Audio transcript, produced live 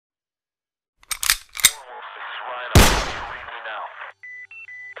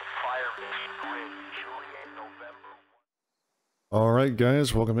Alright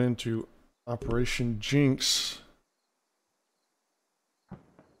guys, welcome into Operation Jinx.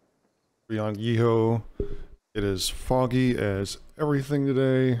 Beyond Yeeho. It is foggy as everything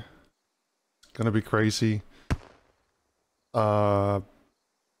today. It's gonna be crazy. So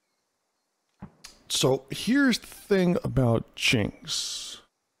here's the thing about Jinx.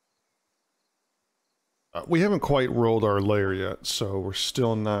 We haven't quite rolled our layer yet, so we're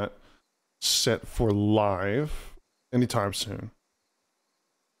still not set for live anytime soon.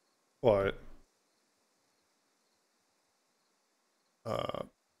 But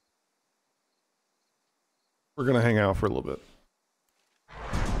we're gonna hang out for a little bit.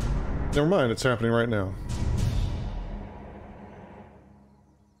 Never mind, it's happening right now.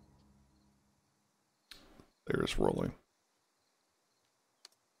 There's rolling.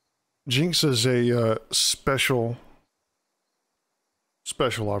 Jinx is a special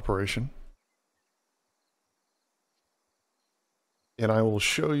operation. And I will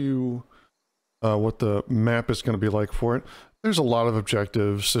show you what the map is going to be like for it. There's a lot of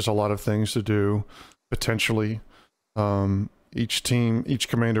objectives. There's a lot of things to do, potentially. Each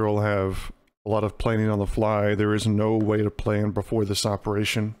commander will have a lot of planning on the fly. There is no way to plan before this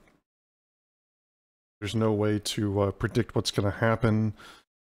operation. There's no way to predict what's going to happen.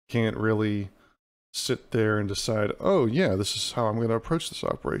 Can't really sit there and decide, oh yeah, this is how I'm going to approach this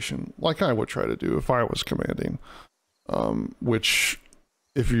operation, like I would try to do if I was commanding. Which,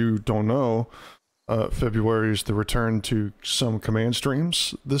 if you don't know, February is the return to some command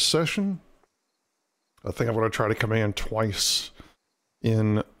streams this session. I think I'm going to try to command twice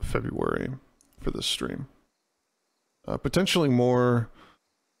in February for this stream. Potentially more.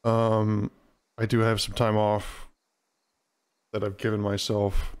 I do have some time off that I've given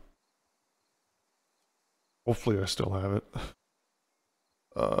myself. Hopefully I still have it.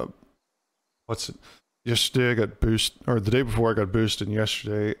 What's it? Yesterday I got boosted, or the day before I got boosted, and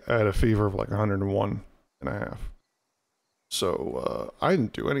yesterday I had a fever of like 101.5. So, I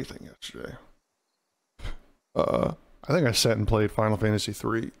didn't do anything yesterday. I think I sat and played Final Fantasy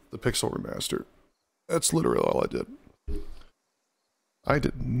III, the Pixel Remaster. That's literally all I did. I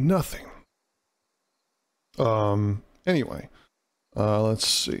did nothing. Anyway, let's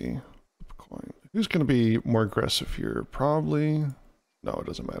see. Who's going to be more aggressive here? Probably... No, it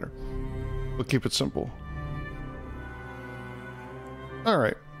doesn't matter. We'll keep it simple.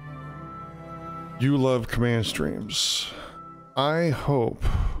 Alright. You love command streams. I hope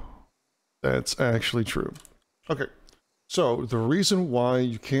that's actually true. Okay. So, the reason why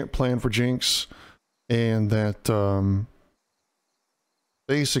you can't plan for Jinx and that,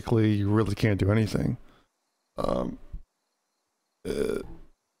 basically you really can't do anything,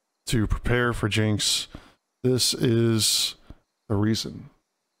 to prepare for Jinx, this is the reason.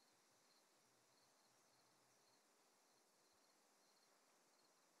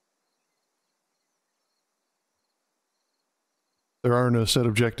 There are no set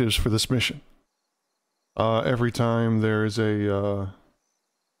objectives for this mission. Every time there's a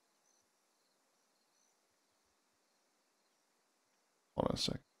hold on a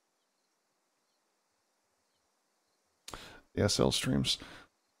sec. The SL streams.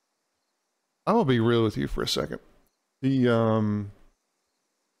 I'm gonna be real with you for a second. The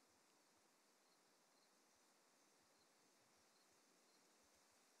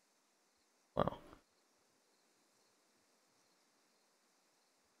wow.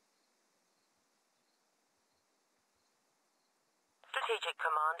 Strategic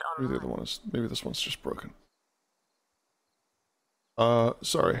command on. Maybe the other one is, maybe this one's just broken.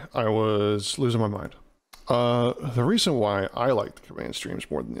 Sorry, I was losing my mind. The reason why I like the command streams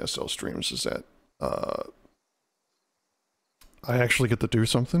more than the SL streams is that I actually get to do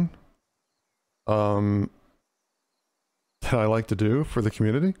something that I like to do for the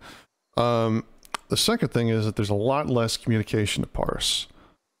community. The second thing is that there's a lot less communication to parse,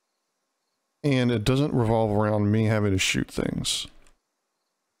 and it doesn't revolve around me having to shoot things.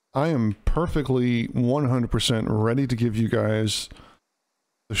 I am perfectly 100% ready to give you guys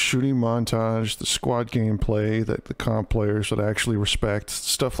the shooting montage, the squad gameplay that the comp players would actually respect,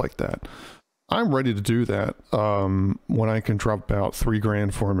 stuff like that. I'm ready to do that when I can drop about $3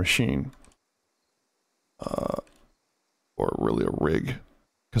 grand for a machine. Or really a rig.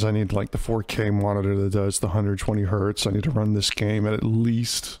 Because I need like the 4K monitor that does the 120 hertz. I need to run this game at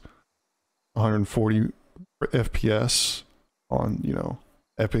least 140 FPS on, you know,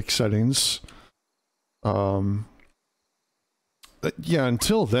 epic settings. Yeah,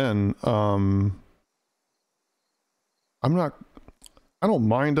 until then, I don't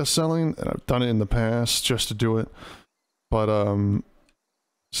mind us selling, and I've done it in the past just to do it, but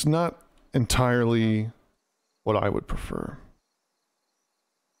it's not entirely what I would prefer.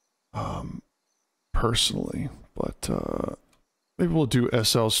 personally, but maybe we'll do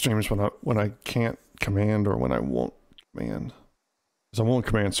SL streams when I can't command or when I won't command, because I won't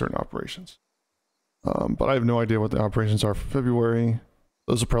command certain operations. But I have no idea what the operations are for February.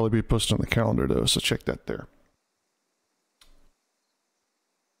 Those will probably be posted on the calendar though, so check that there.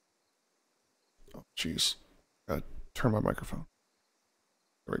 Oh, jeez. Gotta turn my microphone.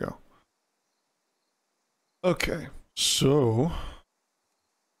 There we go. Okay, so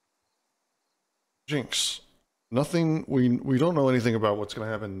Jinx. Nothing, we don't know anything about what's going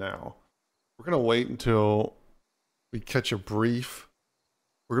to happen now. We're going to wait until we catch a brief.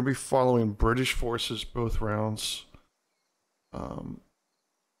 We're going to be following British forces both rounds.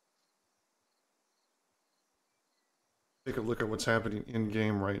 Take a look at what's happening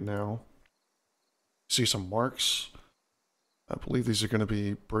in-game right now. See some marks. I believe these are going to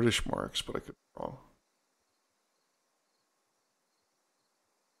be British marks, but I could be wrong.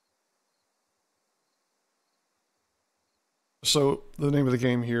 So the name of the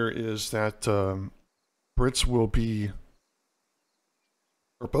game here is that Brits will be,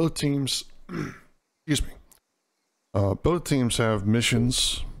 or both teams, excuse me, both teams have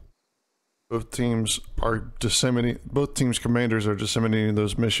missions. Both teams are disseminating, both teams' commanders are disseminating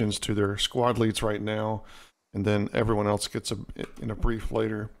those missions to their squad leads right now, and then everyone else gets in a brief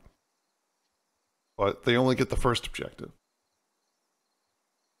later. But they only get the first objective.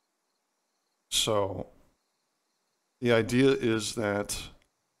 So the idea is that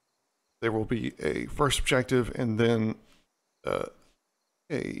there will be a first objective and then a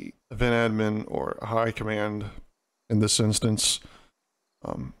event admin or a high command, in this instance,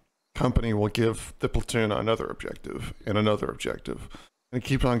 company will give the platoon another objective and another objective, and it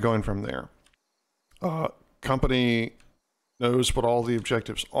keeps on going from there. Company knows what all the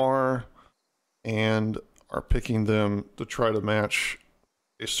objectives are and are picking them to try to match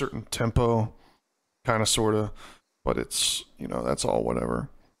a certain tempo, kind of, sort of, but it's, you know, that's all whatever.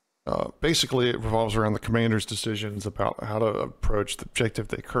 Basically, it revolves around the commander's decisions about how to approach the objective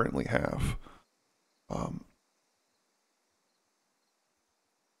they currently have.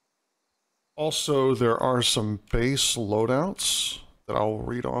 Also, there are some base loadouts that I'll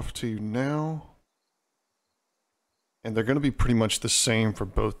read off to you now. And they're going to be pretty much the same for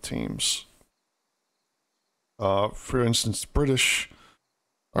both teams. For instance, British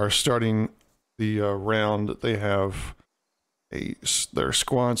are starting the round. They have their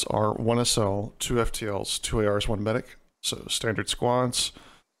squads are 1 SL, 2 FTLs, 2 ARs, 1 medic. So standard squads,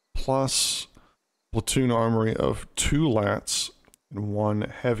 plus platoon armory of 2 lats and 1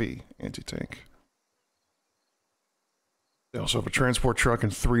 heavy anti-tank. They also have a transport truck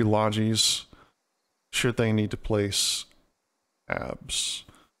and 3 lodges, should they need to place abs.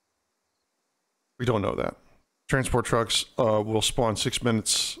 We don't know that. Transport trucks will spawn 6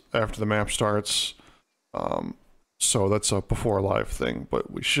 minutes after the map starts. So that's a before live thing,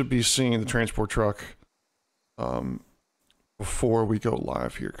 but we should be seeing the transport truck before we go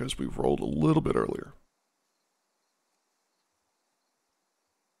live here, because we rolled a little bit earlier.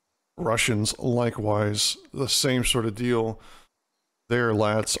 Russians, likewise, the same sort of deal. Their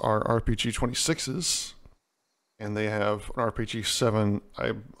lats are RPG 26s, and they have an RPG 7.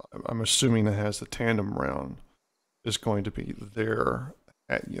 I'm assuming that has the tandem round, is going to be their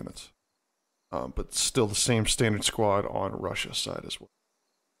at unit. But still the same standard squad on Russia's side as well.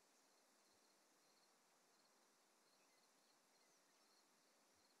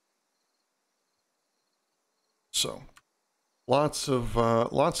 So, lots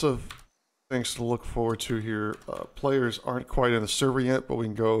of things to look forward to here. Players aren't quite in the server yet, but we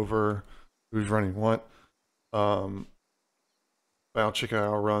can go over who's running what. Balchika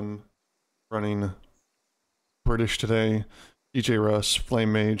running British today. DJ Russ,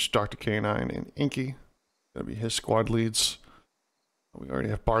 Flame Mage, Dr. K9, and Inky. Gonna be his squad leads. We already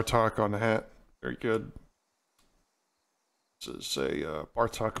have Bartok on the hat. Very good. This is a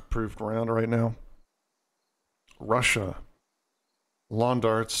Bartok approved round right now. Russia.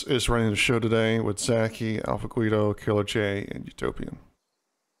 Londarts is running the show today with Zaki, Alpha Guido, Killer J, and Utopian.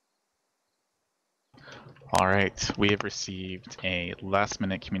 All right, we have received a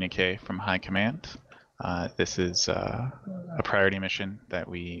last-minute communique from High Command. This is a priority mission that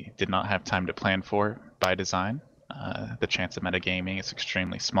we did not have time to plan for by design. The chance of metagaming is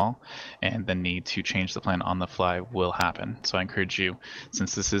extremely small, and the need to change the plan on the fly will happen. So I encourage you,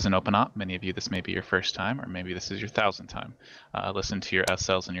 since this is an open op, many of you this may be your first time, or maybe this is your 1000th time. Listen to your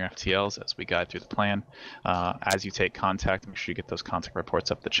SLs and your FTLs as we guide through the plan. As you take contact, make sure you get those contact reports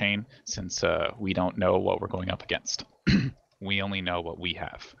up the chain, since we don't know what we're going up against. We only know what we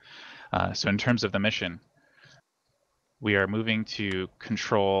have. So in terms of the mission, we are moving to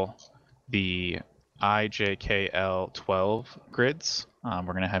control the IJKL 12 grids.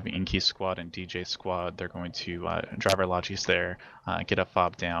 We're going to have Inky Squad and DJ Squad. They're going to drive our logis there, get a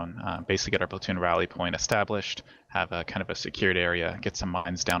fob down, basically get our platoon rally point established, have a kind of a secured area, get some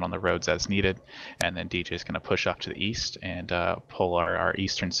mines down on the roads as needed, and then DJ is going to push off to the east and pull our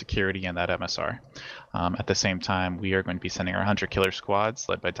eastern security and that MSR. At the same time, we are going to be sending our Hunter Killer squads,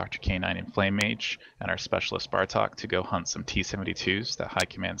 led by Dr. K9 and Flame Mage, and our specialist Bartok to go hunt some T-72s that High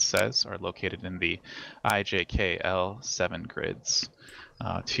Command says are located in the IJKL 7 grids.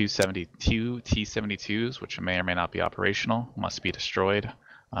 272 T-72s, which may or may not be operational, must be destroyed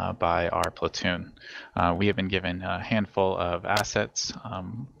by our platoon. We have been given a handful of assets,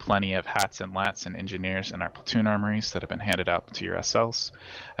 plenty of hats and lats and engineers in our platoon armories that have been handed out to your SLs,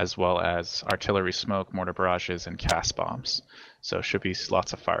 as well as artillery smoke, mortar barrages, and cast bombs. So should be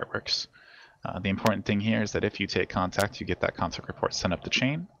lots of fireworks. The important thing here is that if you take contact, you get that contact report sent up the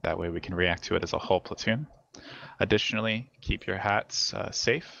chain. That way we can react to it as a whole platoon. Additionally, keep your hats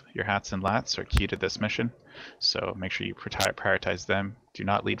safe. Your hats and lats are key to this mission, so make sure you prioritize them. Do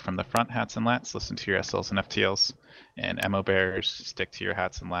not lead from the front, hats and lats. Listen to your SLs and FTLs. And MO bearers, stick to your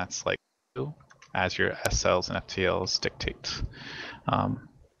hats and lats like you, as your SLs and FTLs dictate.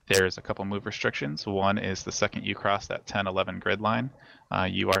 There's a couple move restrictions. One is the second you cross that 10-11 grid line,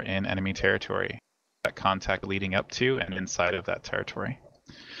 you are in enemy territory. That contact leading up to and inside of that territory.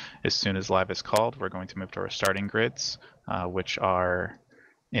 As soon as live is called, we're going to move to our starting grids, which are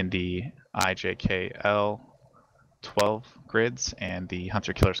in the IJKL 12 grids, and the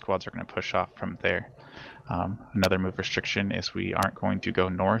Hunter Killer squads are going to push off from there. Another move restriction is we aren't going to go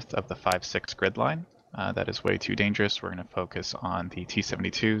north of the 5-6 grid line. That is way too dangerous. We're going to focus on the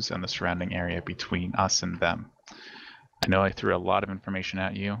T-72s and the surrounding area between us and them. I know I threw a lot of information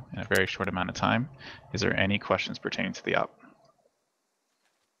at you in a very short amount of time. Is there any questions pertaining to the op?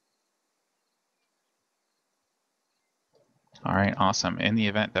 All right, awesome. In the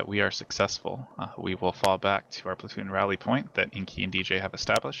event that we are successful, we will fall back to our platoon rally point that Inky and DJ have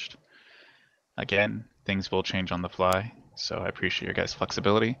established. Again, things will change on the fly, so I appreciate your guys'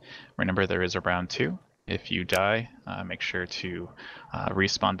 flexibility. Remember, there is a round 2. If you die, make sure to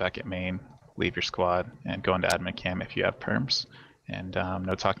respawn back at main, leave your squad, and go into admin cam if you have perms. And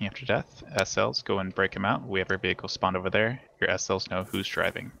no talking after death. SLs, go and break them out. We have our vehicle spawned over there. Your SLs know who's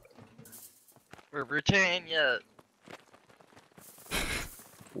driving. We're Britannia.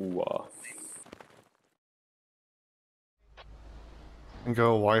 Ooh, And go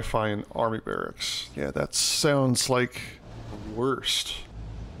Wi-Fi in army barracks. Yeah, that sounds like the worst.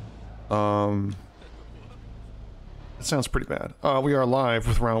 That sounds pretty bad. We are live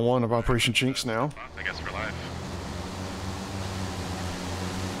with round 1 of Operation Jinx now. I guess we're live.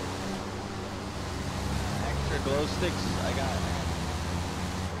 extra glow sticks. I got it.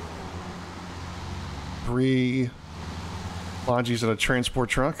 3 lodges in a transport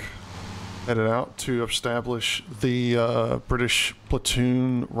truck headed out to establish the British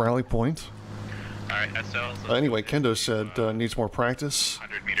platoon rally point. Alright, SLs. Anyway, Kendo said needs more practice.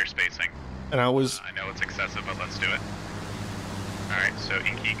 100-meter spacing. And I was... I know it's excessive, but let's do it. Alright, so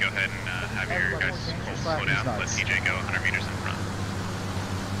Inky, go ahead and have your guys slow down. Let TJ go 100 meters in front.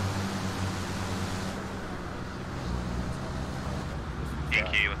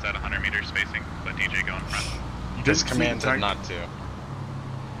 Inky, let's add 100 meters spacing. Let DJ go in front. This command said not to.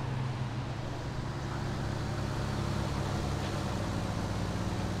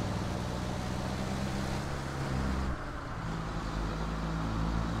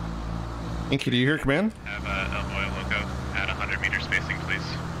 Inky, do you hear command? Have El Boy Loco add 100 meter spacing, please,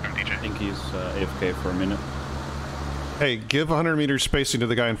 from DJ. I think he's AFK for a minute. Hey, give 100 meters spacing to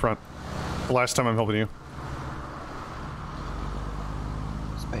the guy in front. The last time I'm helping you.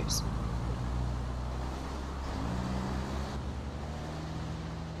 Space.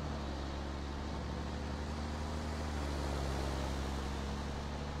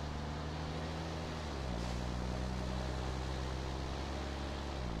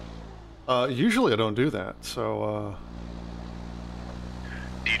 Usually I don't do that, so,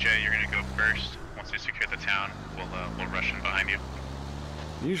 DJ, you're gonna go first. Once we secure the town, we'll rush in behind you.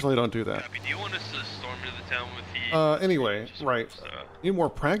 usually I don't do that. Copy. Do you want us to storm into the town with the... Anyway, just right. Need more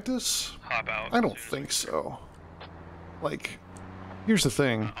practice? hop out I don't as soon as think we- so. Like, here's the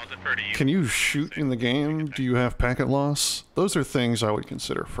thing. I'll defer to you. Can you shoot in the game? Do you have packet loss? Those are things I would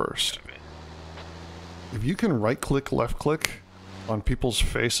consider first. If you can right-click, left-click on people's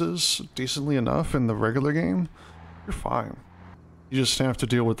faces decently enough in the regular game, you're fine. You just have to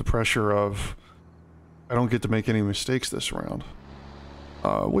deal with the pressure of, I don't get to make any mistakes this round.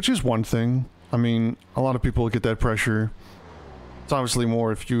 Which is one thing. I mean, a lot of people get that pressure It's obviously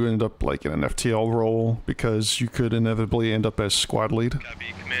more if you end up like in an FTL role, because you could inevitably end up as squad lead. Copy,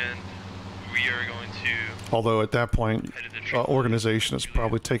 command. We are going to Although at that point, head to the trip. organization has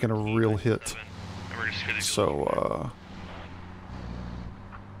probably taken a real hit. And we're just gonna So,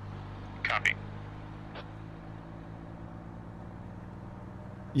 copy.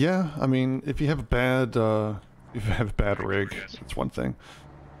 yeah, I mean, if you have a bad, rig, that's one thing.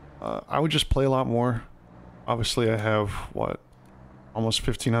 I would just play a lot more. Obviously, I have, what, almost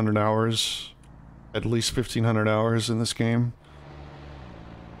 1,500 hours, at least 1,500 hours in this game.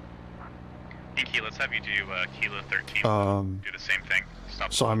 Inky, let's have you do Kilo 13. Do the same thing.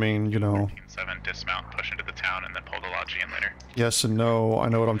 Stop. So, I mean, you know, 13-7, dismount, push into the town, and then pull the Logi in later. yes and no. I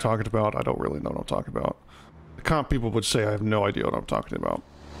know what I'm talking about. I don't really know what I'm talking about. The comp people would say I have no idea what I'm talking about.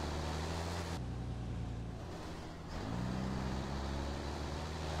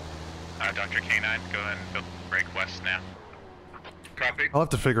 Dr. K9, go ahead and break west now. Copy. I'll have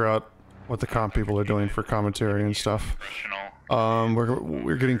to figure out what the comp people are doing for commentary and stuff.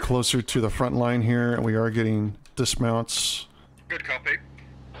 We're getting closer to the front line here, and we are getting dismounts. Good copy.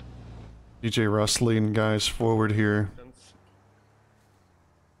 DJ Russ leading guys forward here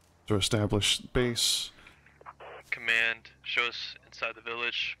to establish base. Command, show us inside the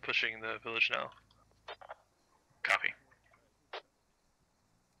village, pushing the village now. Copy.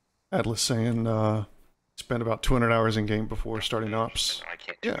 Atlas saying spent about 200 hours in game before starting ops. I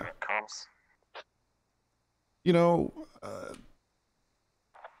can't do Yeah. comms. You know,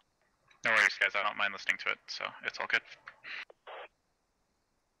 No worries, guys. I don't mind listening to it, so it's all good.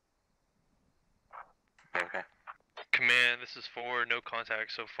 Okay. Command, this is 4, no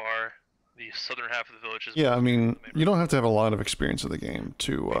contact so far. The southern half of the village is... yeah, I mean, you don't have to have a lot of experience in the game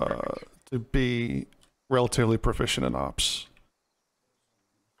to be relatively proficient in ops.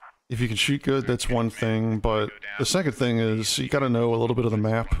 If you can shoot good, that's one thing, but the second thing is you gotta know a little bit of the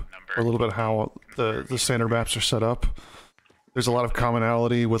map, or a little bit how the standard maps are set up. There's a lot of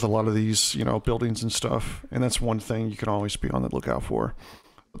commonality with a lot of these, you know, buildings and stuff, and that's one thing you can always be on the lookout for.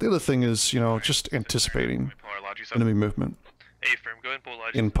 But the other thing is, you know, just anticipating enemy movement. A-firm, go ahead and pull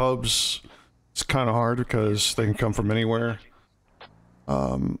Lodges. In pubs, it's kind of hard because they can come from anywhere.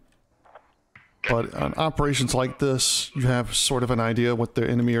 But on operations like this, you have sort of an idea what the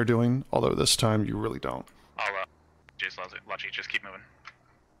enemy are doing, although this time you really don't. I'll, Logi, just keep moving.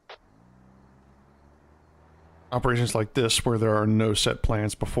 Operations like this, where there are no set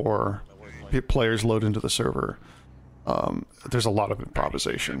plans before players load into the server, there's a lot of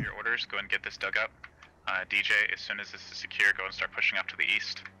improvisation. Your orders, go and get this dug up. DJ, as soon as this is secure, go and start pushing up to the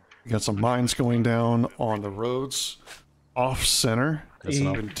east. You got some mines going down on the roads, off center.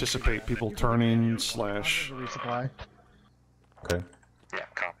 You anticipate people turning slash. Resupply. Okay. Yeah,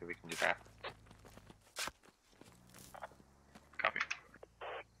 copy. We can do that. Copy.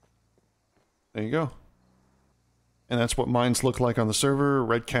 There you go. And that's what mines look like on the server.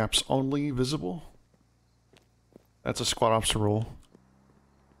 Red caps only visible. That's a SquadOps rule.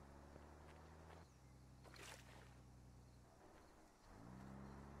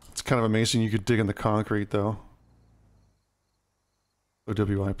 It's kind of amazing you could dig in the concrete though.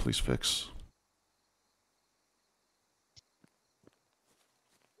 OWI, please fix.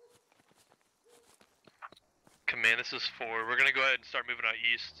 Command, this is 4. We're gonna go ahead and start moving out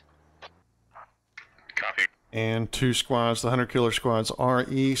east. Copy. And 2 squads, the Hunter Killer squads are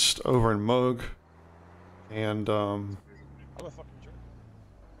east over in Moog. And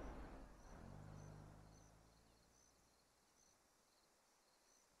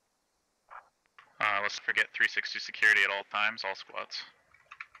Let's forget 360 security at all times, all squads.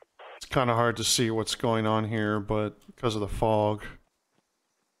 it's kind of hard to see what's going on here, but because of the fog.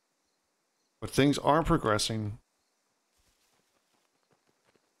 But things are progressing.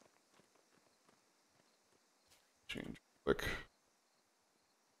 Change quick.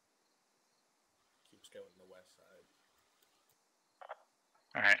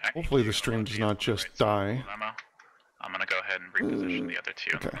 Alright, Hopefully the stream does not just die. I'm gonna go ahead and reposition the other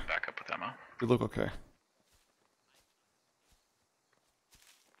 2 okay. and then back up with Emma. You look okay.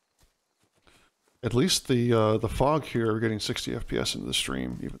 At least the fog here are getting 60 FPS into the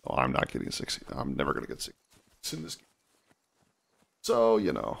stream, even though I'm not getting 60. I'm never gonna get 60 in this game. So,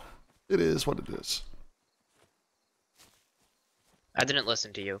 you know, it is what it is. I didn't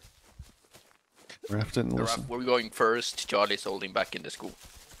listen to you. Raph didn't listen. We're going first. Charlie's holding back in the school.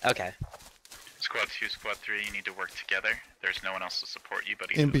 Okay. Squad 2, Squad 3, you need to work together. There's no one else to support you, but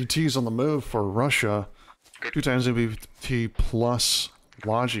MBT's on the move for Russia. 2 times MBT plus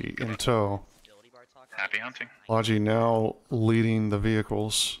Logi in tow. Happy hunting. Logi now leading the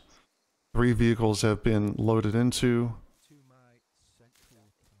vehicles. 3 vehicles have been loaded into.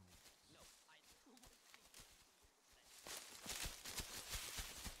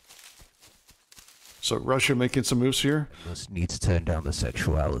 So Russia making some moves here. Must need to turn down the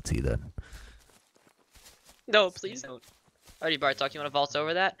sexuality then. No, please don't. Alrighty, Bartok, you want to vault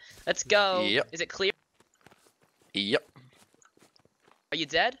over that? Let's go. Yep. Is it clear? Yep. Are you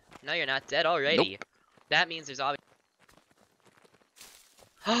dead? No, you're not dead. Alrighty. Nope. That means there's obviously.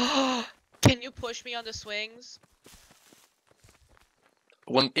 Can you push me on the swings?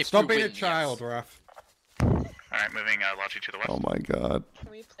 Stop being a child, Raph. Alright, moving logic to the west. Oh my god.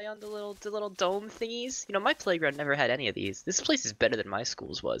 Can we play on the little dome thingies? You know, my playground never had any of these. This place is better than my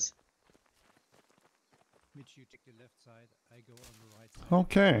school's was.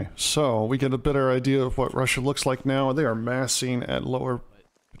 Okay, so we get a better idea of what Russia looks like now. They are massing at Lower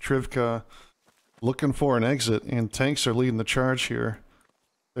Petrivka, looking for an exit, and tanks are leading the charge here.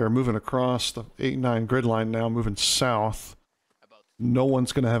 They're moving across the 8-9 grid line now, moving south. No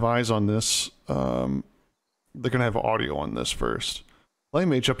one's going to have eyes on this. They're going to have audio on this first. Flame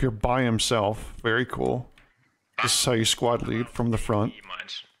Mage up here by himself. Very cool. This is how you squad lead from the front.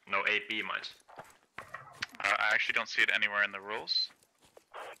 No 8B mines. I actually don't see it anywhere in the rules.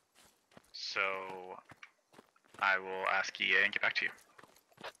 So I will ask EA and get back to you.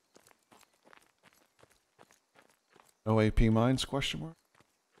 No AP mines, question mark?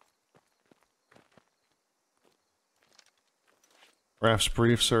 Raph's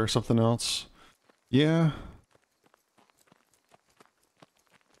briefs or something else? Yeah.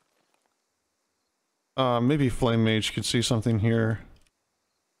 Maybe Flame Mage could see something here.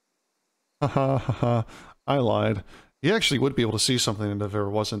 Haha, haha. I lied. He actually would be able to see something if there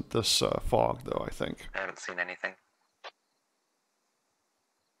wasn't this fog, though, I think. I haven't seen anything.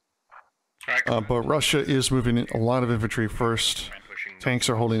 But Russia is moving in a lot of infantry first. Tanks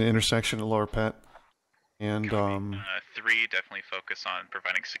are holding the intersection at Lower Pet. And, 3 definitely focus on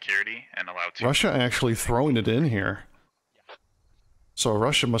providing security and allow 2. Russia actually throwing it in here. So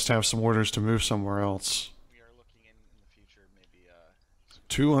Russia must have some orders to move somewhere else.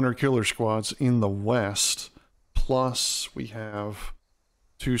 200 killer squads in the west, plus we have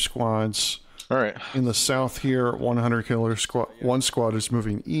 2 squads. All right. In the south here, 100 killer squad. 1 squad is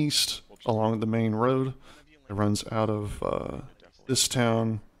moving east along the main road. It runs out of this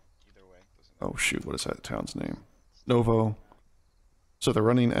town. Oh shoot, what is that town's name? Novo. So they're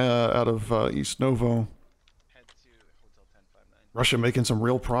running out of East Novo. Russia making some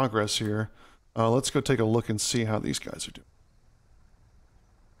real progress here. Let's go take a look and see how these guys are doing.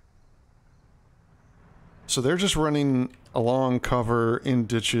 So they're just running along cover in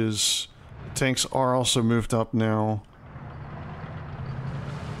ditches. Tanks are also moved up now.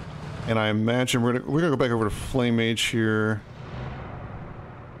 And I imagine we're gonna go back over to Flame Mage here.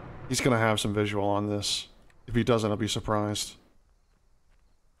 He's gonna have some visual on this. If he doesn't, I'll be surprised.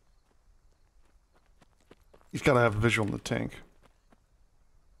 He's gotta have a visual in the tank.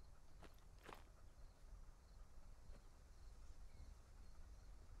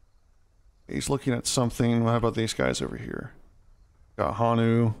 He's looking at something. How about these guys over here? Got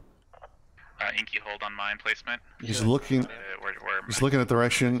Hanu. Inky hold on mine placement. He's looking. He's looking at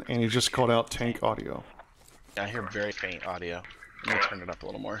direction, and he just called out tank audio. I hear very faint audio. Let me turn it up a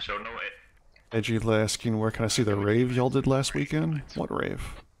little more. So no Edgy asking, where can I see the rave y'all did last weekend? What rave?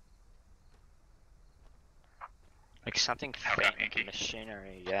 Like something faint in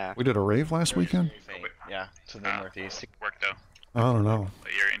machinery, yeah. We did a rave last weekend? Faint. Yeah, to the northeast. Work though. I don't know.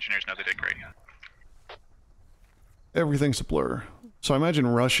 Your engineers know they did great. Everything's a blur. So I imagine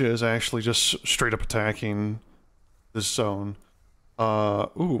Russia is actually just straight up attacking this zone.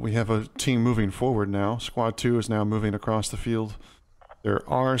 Ooh, we have a team moving forward now. Squad 2 is now moving across the field. There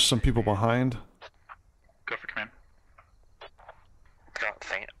are some people behind. Go for command. Got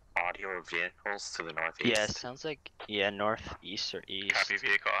faint audio of vehicles to the northeast. Yeah, it sounds like, northeast or east. Copy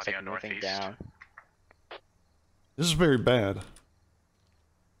vehicle It's audio like moving northeast. down. This is very bad.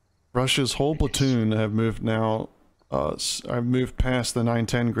 Russia's whole platoon have moved now. I've moved past the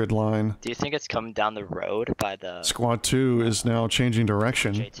 910 grid line. Do you think it's coming down the road by the Squad 2 is now changing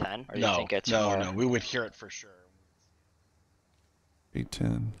direction. J10? Or do you think it's more... no, we would hear it for sure.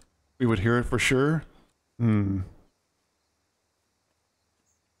 810. We would hear it for sure? Be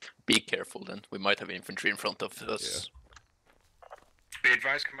careful then. We might have infantry in front of us. Be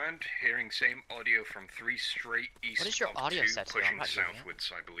advised, command. Hearing same audio from 3 straight east. What is your of audio 2, set to? I'm pushing not hearing it.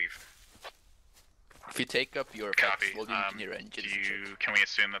 southwards, I believe. If you take up your Copy. volume, you can hear engines. Can we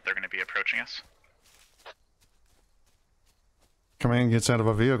assume that they're going to be approaching us? Command gets out of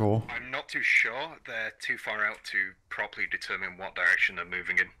a vehicle. I'm not too sure. They're too far out to properly determine what direction they're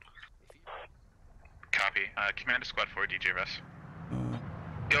moving in. Copy. Command to Squad 4, DJ Russ.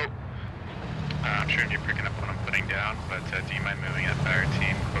 Yo. I'm sure you're picking up what I'm putting down, but do you mind moving that fire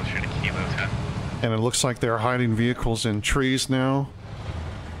team closer to Kilo 10? And it looks like they're hiding vehicles in trees now.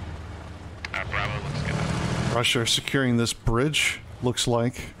 Bravo looks good. Russia securing this bridge, looks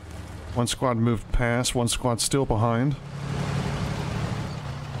like. One squad moved past, one squad still behind.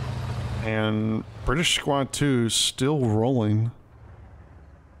 And British Squad 2 is still rolling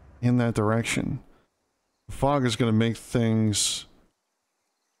in that direction. Fog is going to make things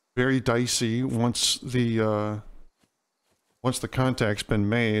very dicey once the contact's been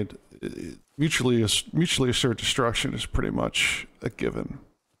made. Mutually assured destruction is pretty much a given.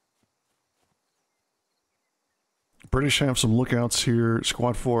 British have some lookouts here.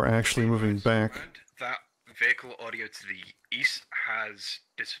 Squad 4 actually moving back. That vehicle audio to the east has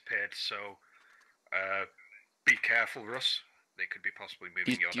disappeared, so be careful, Russ. They could be possibly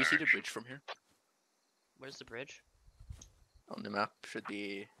moving your Do you see direction. the bridge from here? Where's the bridge? On the map should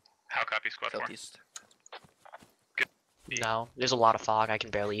be How copy squad 4? southeast. No, there's a lot of fog. I can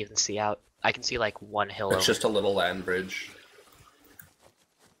barely even see out. I can see like one hill. It's just a little land bridge.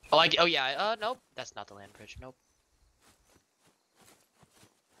 Oh, yeah. Nope. That's not the land bridge. Nope.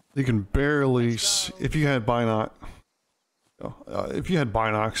 You can barely see, if you had binocs,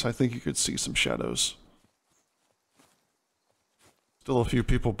 I think you could see some shadows. Still a few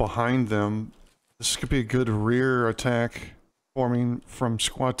people behind them. This could be a good rear attack forming from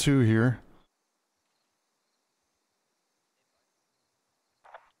Squad 2 here.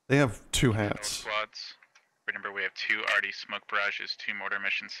 They have 2 hats. Squads. Remember, we have 2 RD smoke barrages, 2 mortar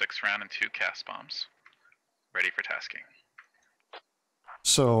mission 6 round, and 2 cast bombs. Ready for tasking.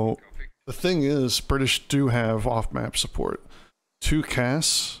 So the thing is, British do have off-map support. 2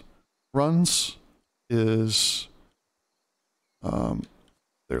 CAS runs is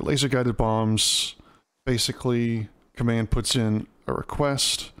their laser-guided bombs. Basically, command puts in a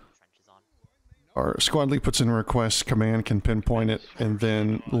request, or squad lead puts in a request, command can pinpoint it, and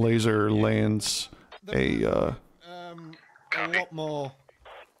then laser lands a lot more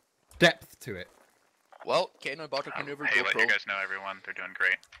depth to it. Well, Kano Bartok maneuver. Hey, let you guys know, everyone. They're doing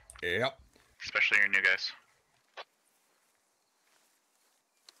great. Yep. Especially your new guys.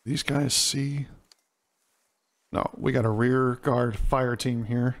 These guys see... No, we got a rear guard fire team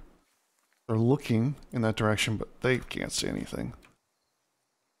here. They're looking in that direction, but they can't see anything.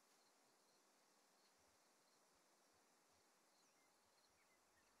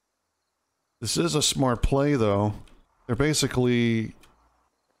 This is a smart play, though. They're basically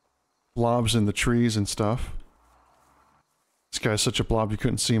blobs in the trees and stuff. This guy's such a blob you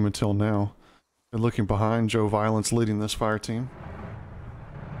couldn't see him until now. They're looking behind. Joe Violence leading this fire team.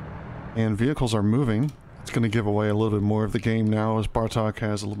 And vehicles are moving. It's going to give away a little bit more of the game now as Bartok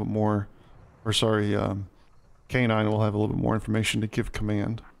has a little bit more... Or sorry, K9 will have a little bit more information to give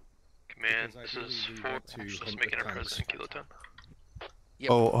command. Command, this is 4, just making our presence in Kilo 10.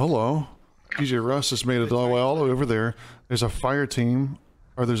 Yep. Oh, hello. DJ Russ has made it all the way over there. There's a fire team,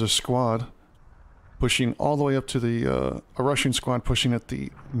 or there's a squad, pushing all the way up to the, a Russian squad pushing at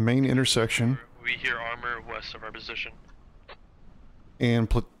the main intersection. We hear armor west of our position. And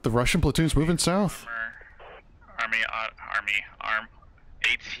the Russian platoon's moving south.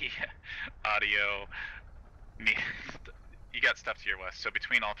 AT audio. You got stuff to your west, so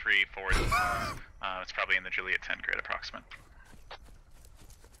between all 3 forwards, it's probably in the Juliet 10 grid approximate.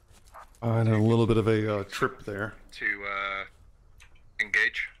 And a little bit of a trip there. To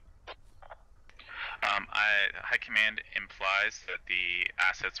engage. High command implies that the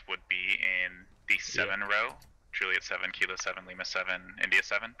assets would be in the 7 row. Juliet 7, Kilo 7, Lima 7, India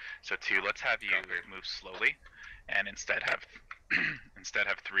 7. So 2, let's have you move slowly, and instead have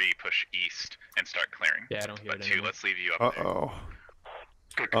 3 push east and start clearing. Yeah, I don't hear but it 2, anymore. let's leave you up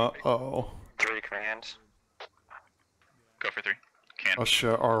there. Uh-oh. 3 commands. Go for 3. Can.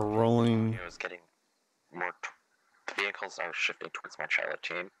 Russia are rolling. I was getting more. The vehicles are shifting towards my Charlotte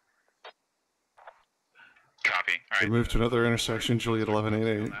team. Copy. All right. They move to another intersection, Juliet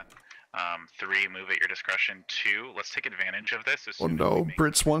 1188. 3, move at your discretion. 2, let's take advantage of this. Well, no,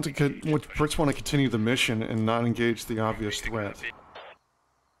 Brits want to continue the mission and not engage the obvious threat.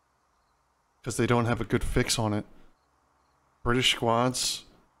 Because they don't have a good fix on it. British squads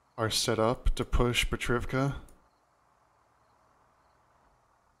are set up to push Petrivka.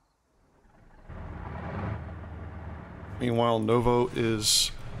 Meanwhile, Novo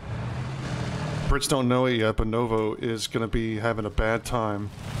is... Brits don't know it yet, but Novo is going to be having a bad time.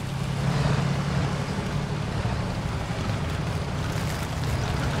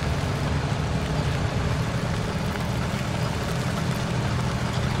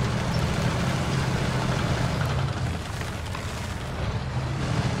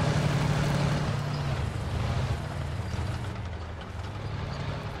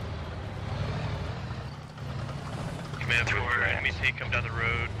 Command 4, enemy tank come down the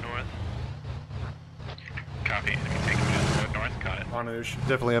road north. Copy. Enemy tank coming down the road north. Got it. Onush,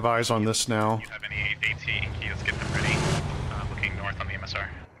 definitely have eyes on this now. Do you have any AT Inky? Let's get them ready. Looking north on the MSR.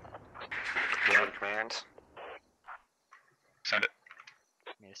 Yeah, command. Send it.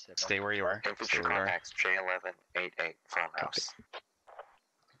 Stay where you are. Infantry contacts J1188 farmhouse.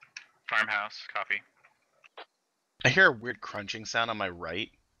 Farmhouse. Copy. I hear a weird crunching sound on my right.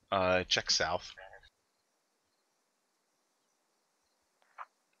 Check south.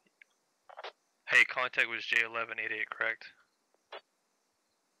 Hey, contact was J1188, correct?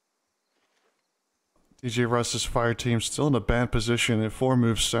 DJ Russ's fire team's still in a bad position. If 4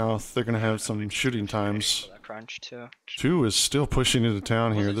 moves south, they're going to have some shooting times. Crunch too. 2 is still pushing into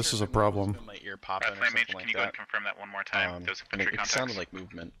town here. This is a problem. My ear popping or Flame something Mage, can like you go ahead that. and confirm that one more time? Those And infantry it contacts. sounded like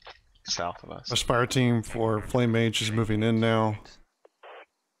movement south of us. Our fire team for Flame Mage is moving in now.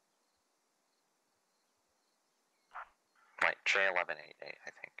 Right, J1188, I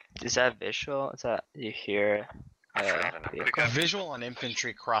think. Is that visual? Is that you hear? A visual on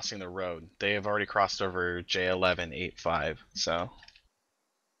infantry crossing the road. They have already crossed over J1185, so.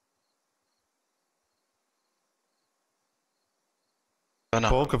 The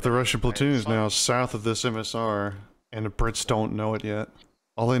bulk of the Russian platoon is now south of this MSR, and the Brits don't know it yet.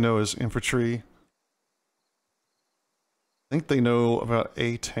 All they know is infantry. I think they know about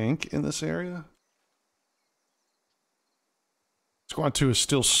a tank in this area. Squad 2 is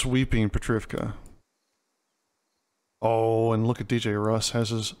still sweeping Petrivka. Oh, and look at DJ Russ has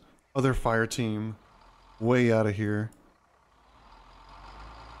his other fire team way out of here.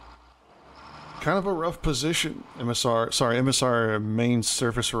 Kind of a rough position, MSR main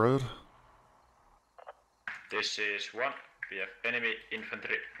surface road. This is 1. We have enemy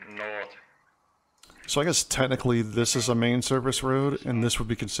infantry north. So I guess technically this is a main surface road, and this would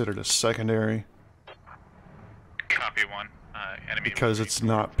be considered a secondary. Copy 1. Enemy Because it's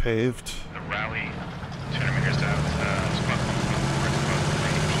not paved. The rally, 200 meters out. Squad 1,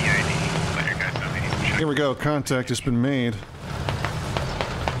 PID. Let your guys know they need to check. Here we go, contact has been made.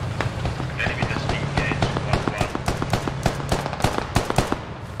 Enemy just engaged.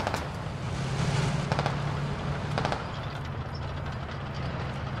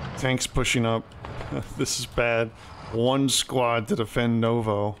 1-1. Tanks pushing up. This is bad. 1 squad to defend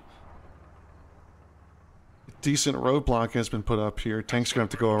Novo. Decent roadblock has been put up here. Tanks are gonna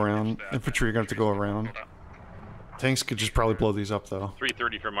have to go around. Infantry are gonna have to go around. Tanks could just probably blow these up though.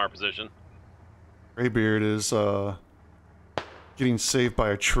 330 from our position. Graybeard is getting saved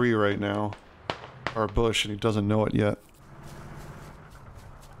by a tree right now. Or a bush, and he doesn't know it yet.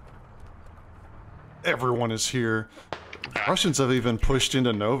 Everyone is here. Russians have even pushed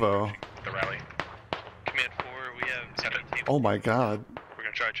into Novo. The rally. Command 4, we have enemy team. Oh my god. We're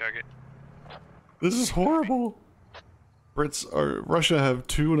gonna try to check it. This is horrible. Russia have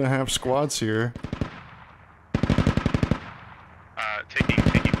 2.5 squads here. Taking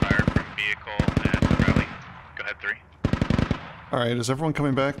fire from vehicle at the rally. Go ahead, 3. Alright, is everyone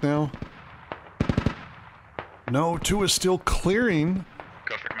coming back now? No, 2 is still clearing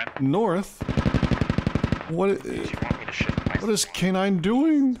Go for command. north. What is K9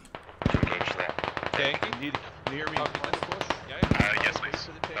 doing? Okay, you need near me. Yes, please.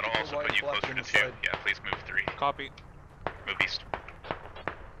 That'll also put you closer to 2. Yeah, please move 3. Copy. Move east.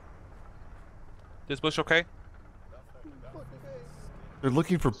 This bush okay? They're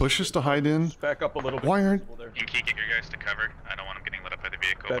looking for bushes to hide in. Back up a little bit. Why aren't... Inky, get your guys to cover. I don't want them getting lit up by the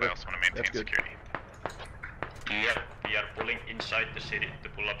vehicle, but I also want to maintain security. Yeah, we are pulling inside the city to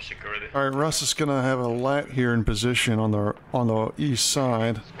pull up security. Alright, Russ is gonna have a lat here in position on the east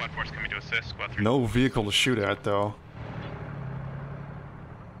side. Squad 4's coming to assist. Squad 3. No vehicle to shoot at though.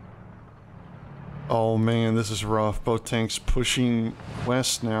 Oh man, this is rough. Both tanks pushing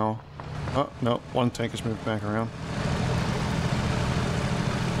west now. Oh, no, 1 tank has moved back around.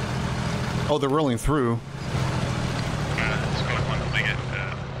 Oh, they're rolling through. Squad 1, will they get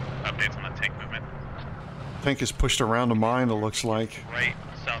updates on that tank movement? Tank is pushed around a mine, it looks like. Right,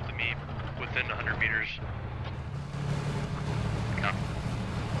 south of me, within 100 meters. Copy.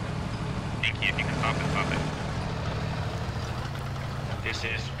 Inky, if you can pop it, pop it. This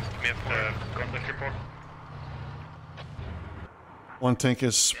is Command 4. contact report. 1 tank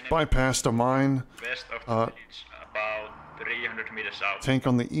has bypassed a mine. West of the ridge, about 300 meters out. Tank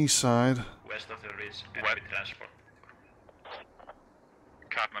on the east side. West of the ridge, enemy transport.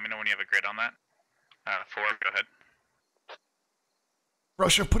 Copy, let me know when you have a grid on that. 4, go ahead.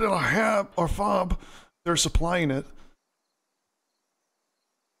 Russia put in a HAB or FOB. They're supplying it.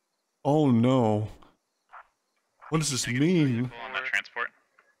 Oh no. What does this mean? On that transport.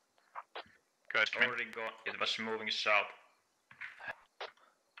 Go ahead, Command. Already gone. It was moving south.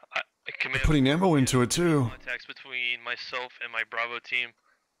 They're putting ammo into it too. Contacts between myself and my Bravo team.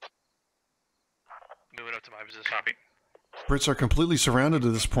 Moving up to my position. Copy. Brits are completely surrounded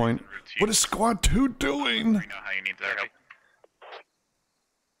at this point. What is Squad 2 doing? We know how you need their help.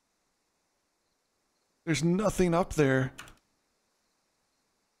 There's nothing up there.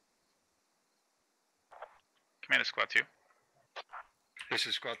 Command is Squad 2. This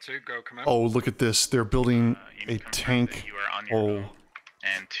is Squad 2, go command. Oh, look at this. They're building a tank. You are on your own,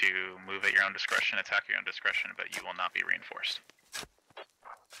 and to move at your own discretion, attack at your own discretion, but you will not be reinforced.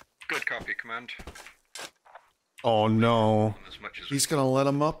 Good copy, command. Oh no. As much as He's gonna let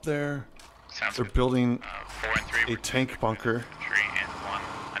them up there. Sounds They're good. building 4 and 3. a tank bunker. 3 and 1.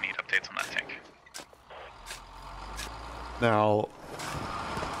 I need updates on that tank. Now,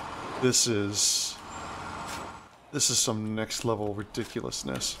 this is some next level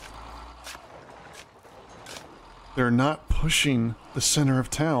ridiculousness. They're not pushing the center of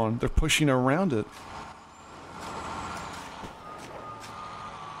town. They're pushing around it.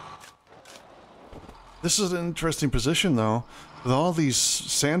 This is an interesting position, though, with all these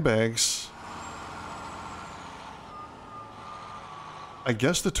sandbags. I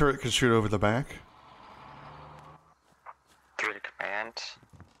guess the turret could shoot over the back. 3 to command.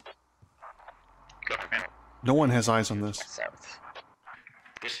 Go, Command. No one has eyes on this. South.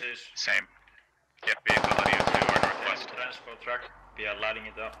 This is Same. Yep, vehicle audio to our northwest. transport track. We are lighting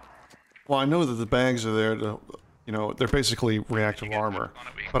it up. Well, I know that the bags are there to, you know, they're basically reactive armor.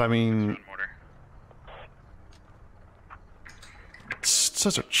 But I mean, it's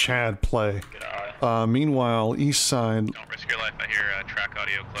such a Chad play. Meanwhile, east side, Don't risk your life. I hear track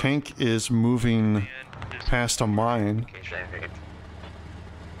audio close. tank is moving past a mine.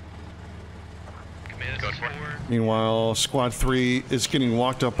 Go for it. Meanwhile, Squad 3 is getting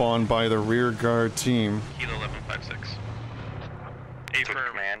walked up on by the rear guard team. Kilo 1156.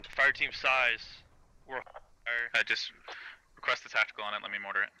 Affirm. Fire team size. We're fire. Just request the tactical on it. Let me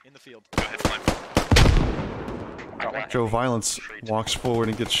mortar it. In the field. Go ahead, Flame. Joe Violence walks forward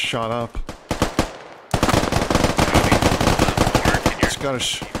and gets shot up.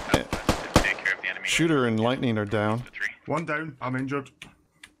 Scottish Shooter and Lightning are down. One down. I'm injured.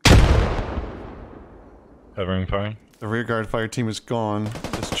 Covering fire. The rear guard fire team is gone.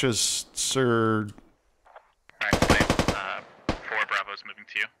 It's just Sir. Alright, Flame. 4 Bravo's moving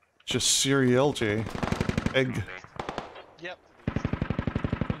to you. Just Siri LJ. Egg. Yep.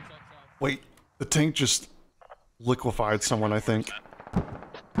 Wait, the tank just liquefied someone, I think.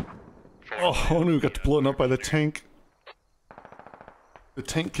 Oh, Honu got blown up by the tank. The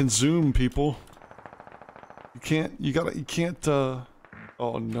tank can zoom, people. You can't, oh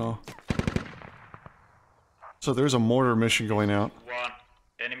no. So there's a mortar mission going out. 1.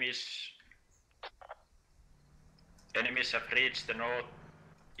 Enemies have reached the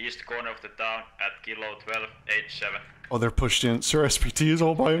northeast corner of the town at kilo 1287. Oh, they're pushed in. Sir SPT is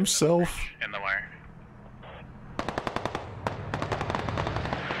all by himself. In the wire.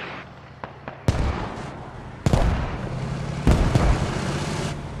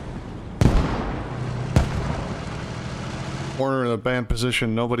 Mortar in a bad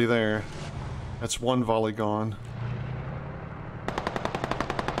position, nobody there. That's one volley gone.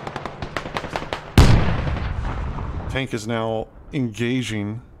 Tank is now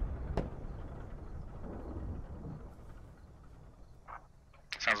engaging.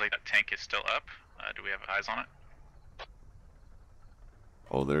 Sounds like that tank is still up. Do we have eyes on it?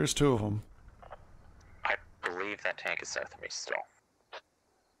 Oh, there's 2 of them. I believe that tank is south of me still.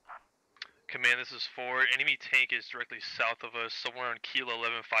 Command, this is 4. Enemy tank is directly south of us, somewhere on Kilo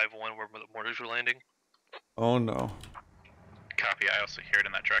 1151 where the mortars were landing. Oh no. Copy, I also hear it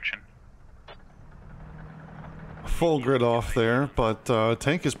in that direction. Full grid off there, but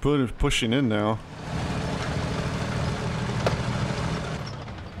tank is pushing in now.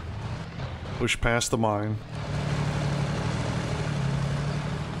 Push past the mine.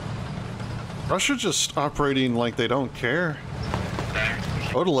 Russia just operating like they don't care.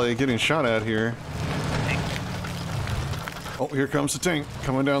 Odelay getting shot at here. Oh, here comes the tank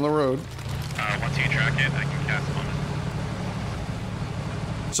coming down the road. Once you track it, I can cast on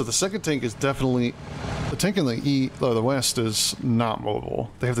it. So the second tank is definitely... The tank in the west is not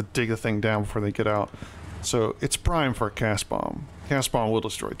mobile. They have to dig the thing down before they get out. So it's prime for a cast bomb. Cast bomb will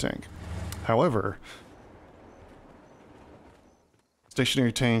destroy tank. However,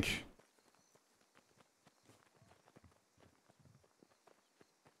 stationary tank...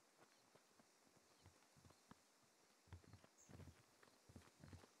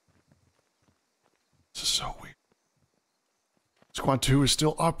 This is so weird. Squad Squad 2 is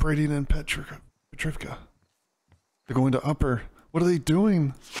still operating in Petrivka. They're going to upper. What are they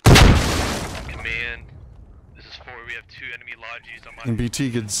doing? Command, this is 4. We have 2 enemy lodges on my... And BT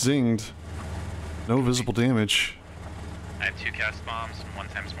gets zinged. No visible damage. I have 2 cast bombs and 1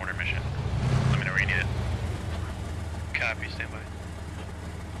 times mortar mission. Let me know where you need it. Copy, stand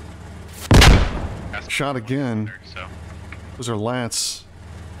by. Shot again. So. Those are lats.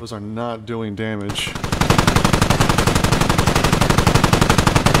 Those are not doing damage.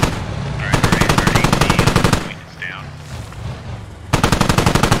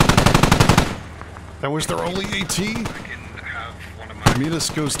 That was their only AT.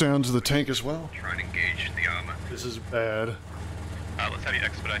 Midas goes down to the tank as well. Try and engage the armor. This is bad. Let's have you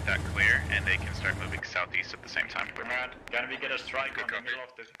expedite that clear, and they can start moving southeast at the same time. Command, can we get a strike on the middle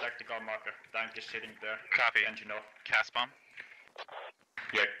of the tactical marker? Tank is sitting there. Copy. Engine off. Cast bomb.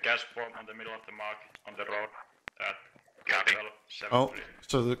 Yeah, gas bomb on the middle of the mark on the road. Copy. Oh,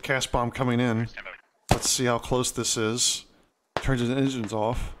 so the cast bomb coming in. Let's see how close this is. Turns his engines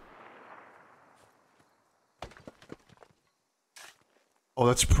off. Oh,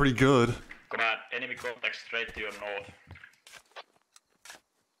 that's pretty good. Command, enemy contact straight to your north.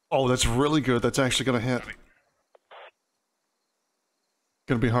 Oh, that's really good. That's actually gonna hit.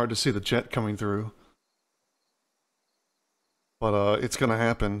 Gonna be hard to see the jet coming through. But it's gonna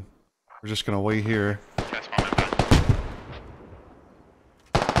happen. We're just gonna wait here.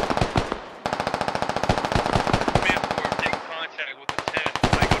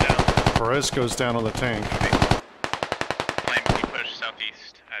 Perez goes down on the tank. Flame, can you push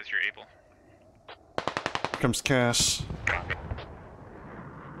southeast as you're able? Here comes Cass. Alright,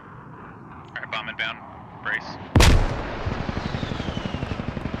 bomb inbound. Brace.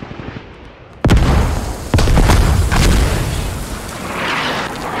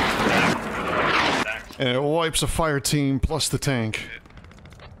 And it wipes a fire team plus the tank.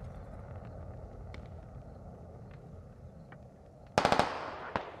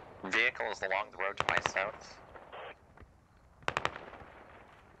 Vehicles along the road to my south.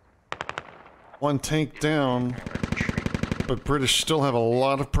 One tank down, but British still have a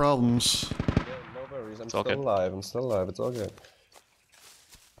lot of problems. Yeah, no worries, I'm still alive, it's all good.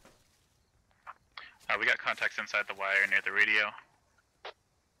 We got contacts inside the wire near the radio.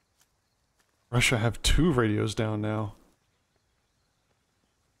 Russia have 2 radios down now.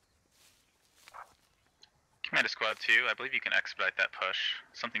 Commander Squad 2, I believe you can expedite that push.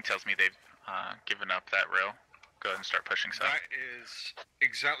 Something tells me they've given up that row. Go ahead and start pushing south. That is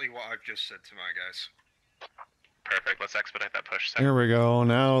exactly what I've just said to my guys. Perfect, let's expedite that push south. Here we go.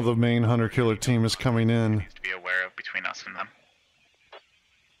 Now the main hunter-killer team is coming in. To be aware of between us and them.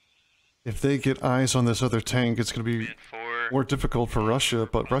 If they get eyes on this other tank, it's going to be more difficult for Russia,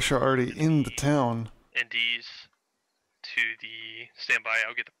 but Russia already in the town. NDs to the standby,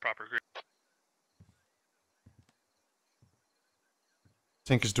 I'll get the proper grip.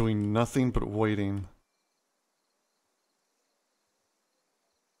 Tank is doing nothing but waiting.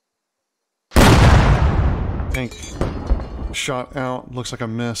 Tank shot out, looks like a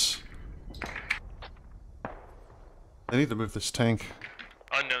miss. They need to move this tank.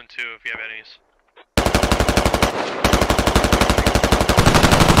 Unknown too, if you have enemies.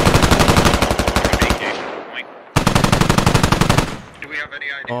 Do we have any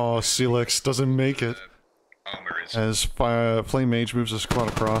idea? Oh, Celix doesn't make it. Armor is. As Flame Mage moves a squad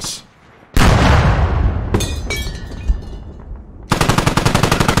across.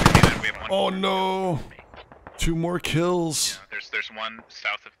 Oh no! 2 more kills. Yeah, there's one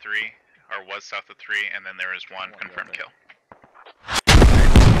south of 3, or was south of 3, and then there is one confirmed kill.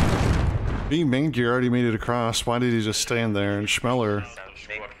 Being main gear already made it across. Why did he just stand there? And Schmeller,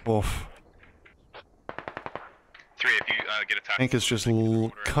 wolf. 3, if you get attacked. Tank is just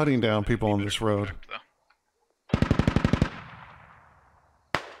cutting down people on this road.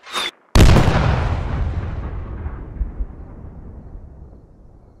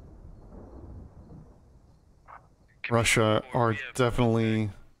 Russia are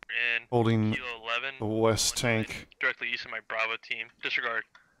definitely holding the west tank. Directly east of my Bravo team. Disregard.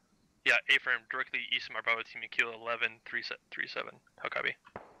 Yeah, A-frame directly east of my Bravo team in Kilo 11, 37. How copy?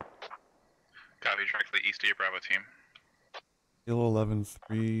 Copy, directly east of your Bravo team. Kilo 11,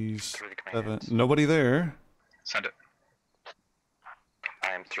 37. Nobody there. Send it.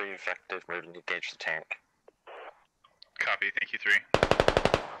 I am 3 effective, moving to engage the tank. Copy, thank you 3.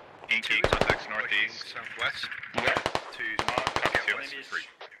 Inky, contacts northeast. Southwest. Yeah. 2's marked. Enemies.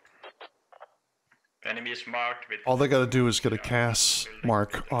 Enemies marked with... All they gotta do is get a CAS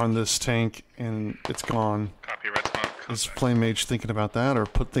mark on this tank and it's gone. Copy, red smoke. Is Flame Mage thinking about that or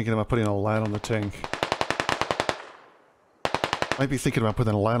thinking about putting a lat on the tank? Might be thinking about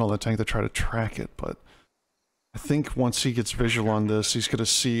putting a light on the tank to try to track it, but I think once he gets visual on this, he's gonna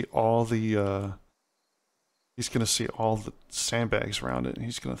see all the sandbags around it, and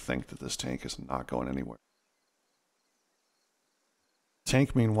he's gonna think that this tank is not going anywhere.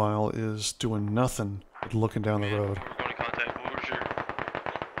 Tank, meanwhile, is doing nothing but looking down the road. We're going to contact. What was your...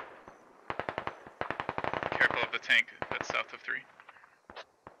 Careful of the tank that's south of 3.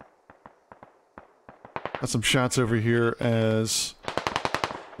 Got some shots over here as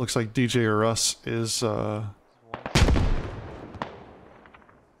looks like DJ or us is DJ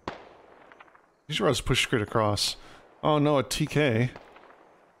or us pushed straight across. Oh no, a TK.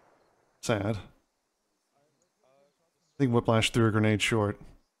 Sad. I think Whiplash threw a grenade short.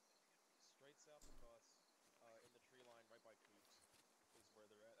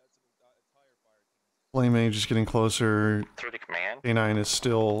 Flame Mage is getting closer. Through the command. K9 is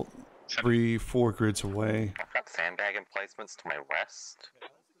still 3-4 grids away. I've got sandbag emplacements to my west.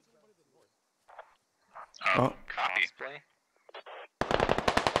 Oh. Copy. Possibly.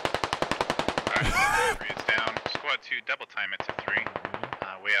 Alright, 3 is down. Squad 2, double time it to 3.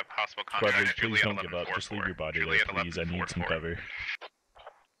 We have possible Squad contact. lead, please Juliet don't give up. 11-4-4. Just leave your body Juliet there, please. I need some 11-4-4. cover.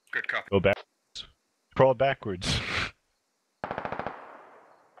 Good copy. Go backwards. Crawl backwards.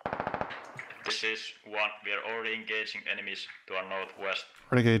 This is 1. We are already engaging enemies to our northwest.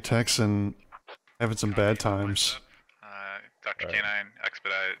 Renegade Texan having some bad times. Dr. K9,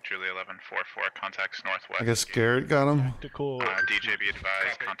 expedite Julie 11-4-4, contacts northwest. I guess Garrett got him. DJ be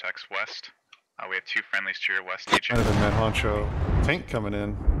advised, contacts west. We have 2 friendlies to your west, DJ. Might have been Matt Honcho. Tank coming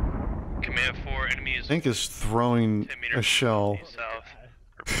in. Command 4, enemies. Tank is throwing a shell. South.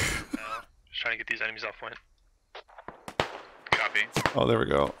 Just trying to get these enemies off point. Copy. Oh, there we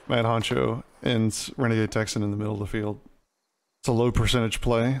go. Matt Honcho and Renegade Texan in the middle of the field. It's a low percentage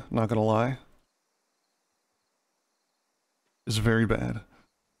play, not gonna lie. It's very bad.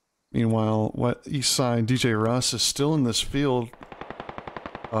 Meanwhile, what east side, DJ Russ is still in this field.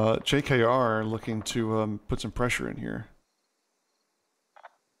 JKR looking to put some pressure in here.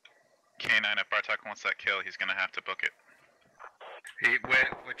 K9, if Bartok wants that kill, he's gonna have to book it.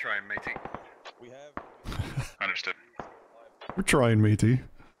 We're trying, matey. We have. Understood. We're trying, matey.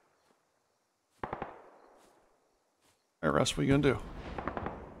 Alright, Russ, what are you gonna do?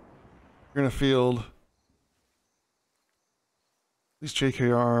 You're gonna field. At least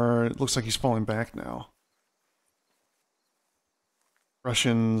JKR, it looks like he's falling back now.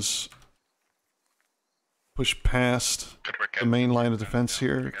 Russians push past the main line of defense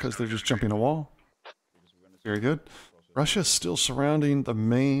here because they're just jumping a wall. Very good. Russia's still surrounding the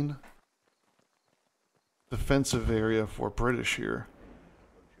main defensive area for British here.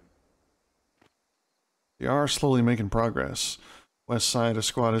 They are slowly making progress. West side of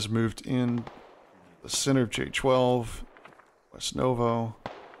squad has moved in the center of J12. West Novo.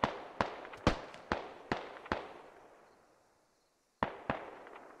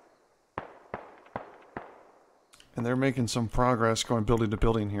 And they're making some progress going building to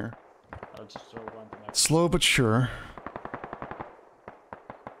building here. Slow but sure.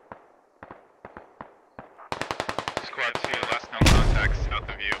 Squad 2, last known contacts south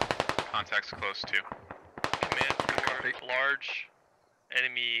of you. Contacts close to. Command 4, large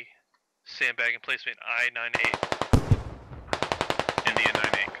enemy sandbag emplacement I-98. India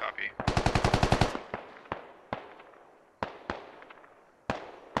 9-8, copy.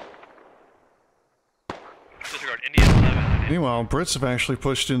 Disregard, India 11. Meanwhile, Brits have actually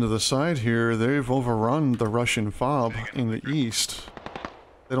pushed into the side here. They've overrun the Russian FOB in the east.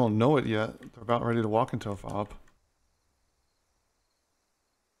 They don't know it yet. They're about ready to walk into a FOB.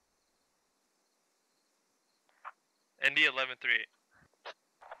 India 11-3-8.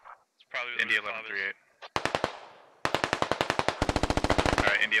 It's probably India 11-3-8.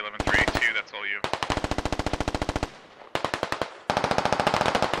 Alright, India 11-3-8-2, that's all you.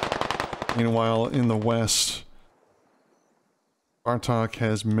 Meanwhile, in the west, Bartok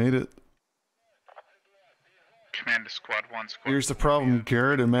has made it. Command to Squad 1, Squad Here's the problem.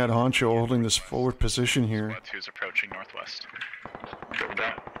 Garrett and Matt Honcho holding this forward position here. Squad 2 is approaching northwest. Go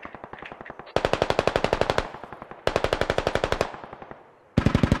down.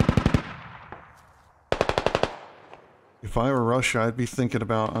 If I were Russia, I'd be thinking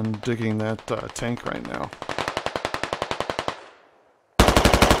about undigging that tank right now.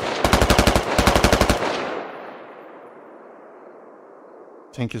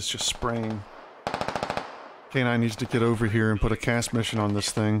 Tank is just spraying. K9 needs to get over here and put a cast mission on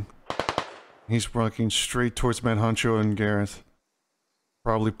this thing. He's walking straight towards Matt Honcho and Gareth.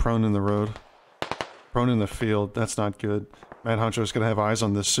 Probably prone in the road. Prone in the field. That's not good. Matt Honcho's gonna have eyes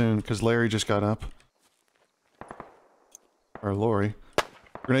on this soon because Larry just got up. Or Lori.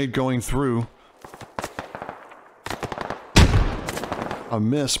 Grenade going through. A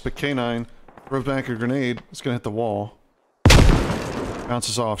miss, but K9 throws back a grenade. It's gonna hit the wall.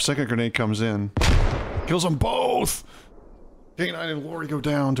 Bounces off. Second grenade comes in. Kills them both! K9 and Lori go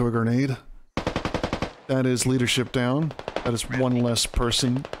down to a grenade. That is leadership down. That is one less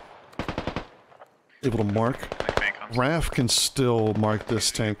person able to mark. Raph can still mark this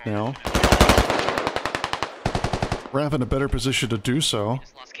tank now. Raph in a better position to do so.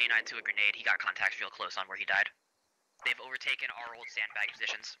 Just lost K9 to a grenade. He got contacts real close on where he died. They've overtaken our old sandbag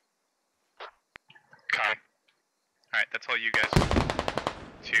positions. Copy. Alright, that's all you guys.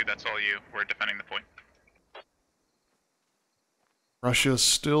 2, that's all you. We're defending the point. Russia's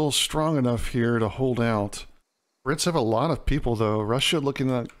still strong enough here to hold out. Brits have a lot of people though. Russia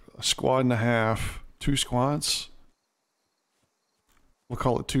looking at a squad and a half. 2 squads. We'll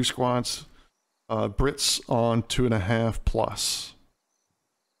call it 2 squads. Brits on 2.5 plus.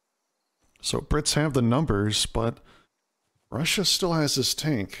 So Brits have the numbers, but Russia still has this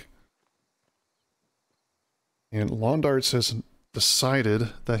tank. And Londarts has decided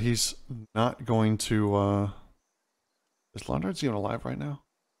that he's not going to... Is Londarts even alive right now?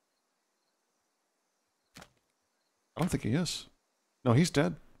 I don't think he is. No, he's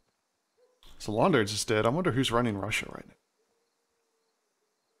dead. So Londarts is dead. I wonder who's running Russia right now.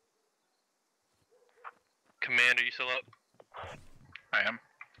 Command, are you still up? I am.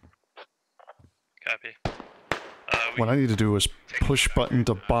 Copy. What I need to do is push button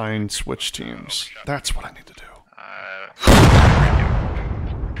to bind switch teams. That's what I need to do.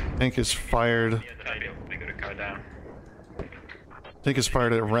 Tank is fired. Tank is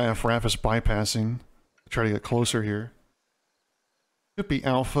fired at Raph. Raph is bypassing. Try to get closer here. Could be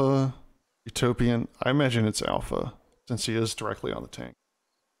Alpha, Utopian. I imagine it's Alpha, since he is directly on the tank.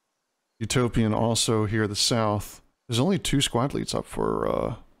 Utopian also here, the south. There's only 2 squad leads up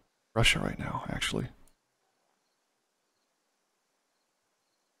for Russia right now, actually.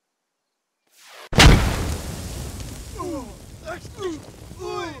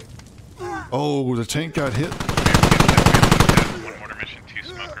 Oh, the tank got hit. One mortar mission, 2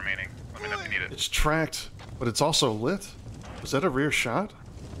 smoke remaining. Let me know if you need it. It's tracked, but it's also lit. Was that a rear shot?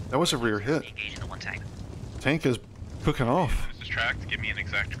 That was a rear hit. Tank is cooking off. This is tracked. Give me an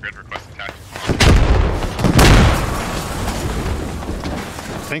exact grid request attack.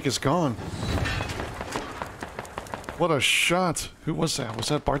 Tank is gone. What a shot. Who was that? Was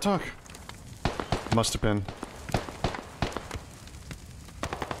that Bartok? Must have been.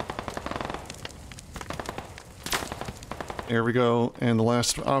 There we go. And the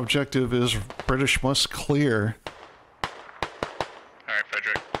last objective is British must clear. Alright,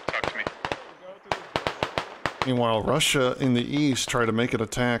 Frederick, talk to me. Meanwhile, Russia in the east tried to make an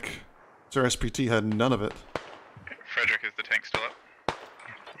attack. Sir SPT had none of it. Frederick, is the tank still up?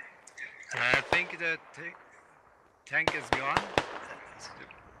 I think the tank is gone.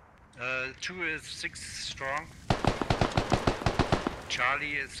 2 is 6 strong.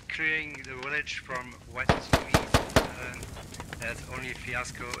 Charlie is clearing the village from west to east. There's only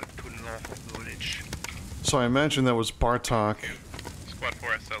Fiasco to north village. So I imagine that was Bartok. Squad 4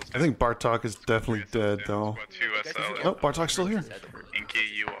 SL's I think Bartok is definitely dead, though. Squad 2 SL. Oh, Bartok's still here. Inky,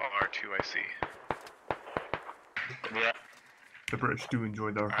 you are 2IC. Yeah. The British do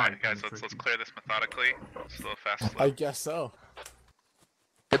enjoy their high. Alright, guys, let's clear this methodically. Slow, fast, slow. I guess so.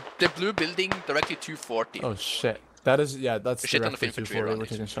 The blue building directly 240. Oh shit. That is, yeah, that's shit on the directly infantry 240 around we're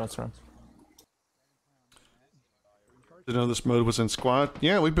these. taking shots from. Didn't know this mode was in squad.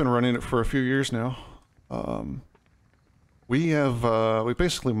 Yeah, we've been running it for a few years now. We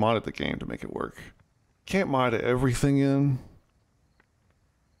basically modded the game to make it work. Can't mod everything in,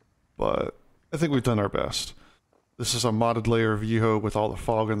 but I think we've done our best. This is a modded layer of Yeho with all the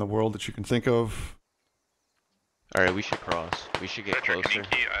fog in the world that you can think of. Alright, we should cross. We should get Frederick closer. and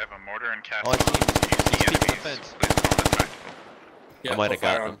Inky, I have a mortar and cast. Oh, I see him. If you see He's peeking the enemies, fence. please call that tactical. I might have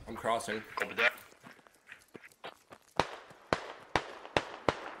got him. I'm crossing. Copy that.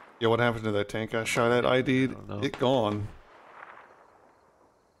 Yeah, what happened to that tank I shot at? ID'd it gone.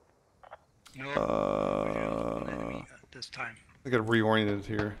 No, this time. I got reoriented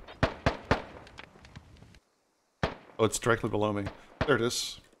here. Oh, it's directly below me. There it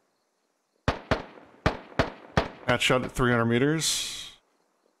is. Hatch shot at 300 meters.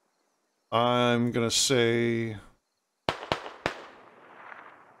 I'm gonna say...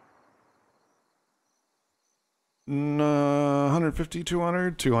 No, 150,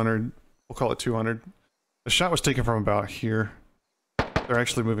 200? 200. We'll call it 200. The shot was taken from about here. They're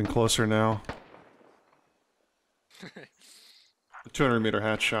actually moving closer now. The 200 meter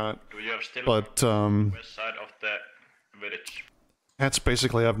hatch shot. Do you have still but, west side of the village. Cats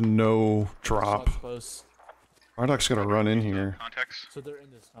basically have no drop. Shots close. Marduk's gonna run in here. So they're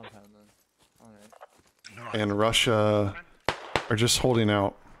in this compound then. Alright. And Russia are just holding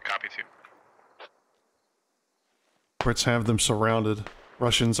out. Copy 2. Brits have them surrounded.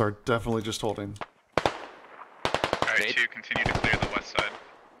 Russians are definitely just holding. Alright, 2, continue to clear the west side.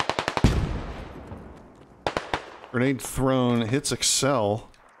 Grenade thrown hits Excel.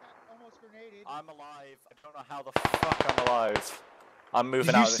 I'm alive. I don't know how the fuck I'm alive. I'm moving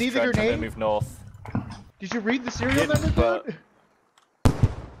Did out you of this see the trench, I'm grenade? gonna move north. Did you read the serial Didn't, number, dude?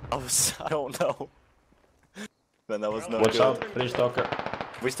 I don't know. Then that was no Watch good. out, free stalker.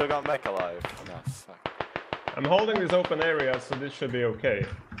 We still got mech alive. No, fuck. I'm holding this open area, so this should be okay.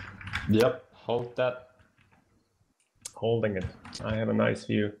 Yep, hold that. Holding it. I have a nice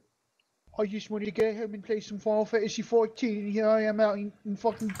view. I just wanted to get home and play some Final Fantasy 14, and here I am out in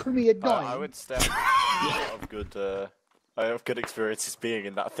fucking Crimea dying. I would say I have good experiences being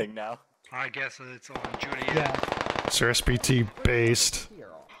in that thing now. I guess it's on Juliet. Yeah. It's SPT based.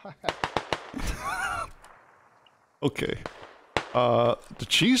 Okay. The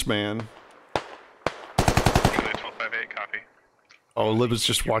Cheese Man. 1258, copy. Oh, Lib is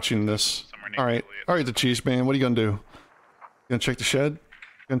just watching this. Alright. Alright, the Cheese Man. What are you gonna do? You gonna check the shed?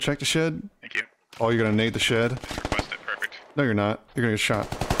 Gonna check the shed? Thank you. Oh, you're gonna nade the shed? Request it, perfect. No, you're not. You're gonna get shot.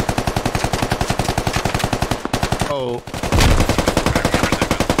 Oh.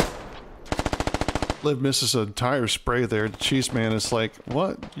 Liv misses a tire spray there. The Cheese Man is like,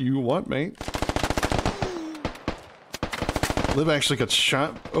 what? You what, mate? Liv actually got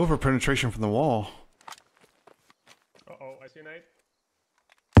shot over penetration from the wall. Uh-oh, I see a nade.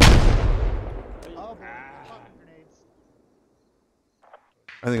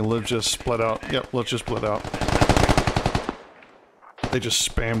 I think Liv just split out. Yep, Liv just split out. They just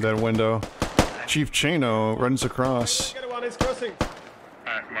spammed that window. Chief Chano runs across. Get one, he's crossing.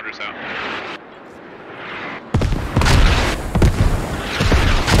 Alright, mortar's out.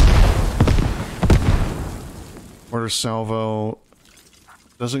 Mortar salvo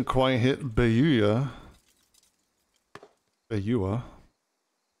doesn't quite hit Bayua. Bayua.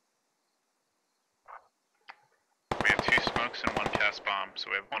 We have 2 smokes and 1 cast bomb, so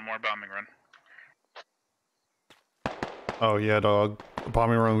we have 1 more bombing run. Oh yeah, dog. The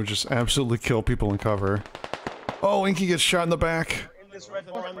bombing run would just absolutely kill people in cover. Oh, Inky gets shot in the back.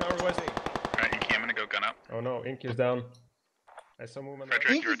 Alright, Inky, I'm gonna go gun up. Oh no, Ink is down. I saw movement.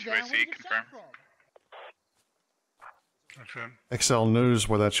 Frederick, you're 2AC, confirm. Confirm. XL knows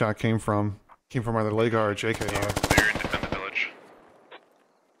where that shot came from. Came from either Lagar or JKR. Clear and defend the village.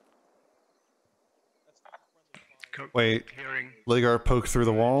 Wait, Clearing. Lagar poked through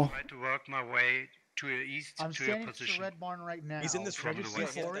the wall? Try to work my way to the east I'm to your standing next to position. Red Barn right now. He's in this From red the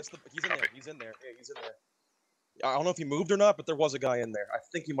C4. west. He's in there. He's in there. Yeah, he's in there. I don't know if he moved or not, but there was a guy in there. I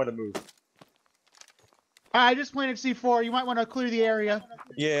think he might have moved. I just planted C4. You might want to clear the area.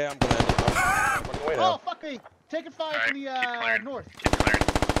 Yeah, I'm gonna end it. I'm on the way Oh, now. fuck me! Taking fire from the north.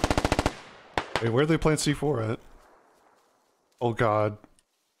 Wait, where do they plant C4 at? Oh god.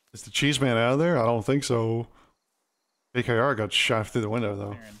 Is the Cheese Man out of there? I don't think so. BKR got shot through the window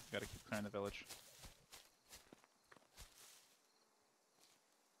though. Aaron, gotta keep clearing the village.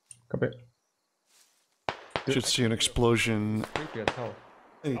 Copy. Should see an explosion Creepy as hell.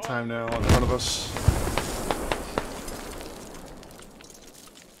 anytime now in front of us.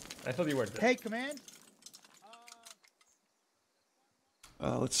 I thought you were dead. Hey, command.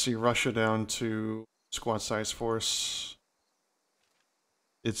 Let's see, Russia down to squad size force.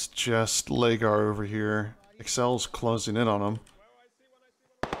 It's just Lagar over here. Excel's closing in on him.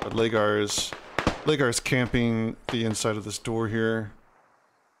 But Lagar's camping the inside of this door here.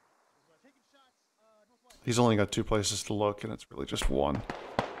 He's only got 2 places to look, and it's really just one.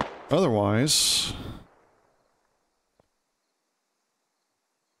 Otherwise...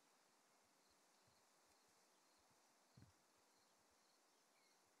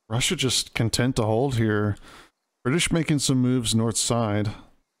 Russia just content to hold here. British making some moves north side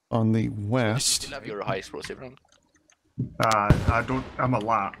on the west. You have your high explosive round. I don't. I'm a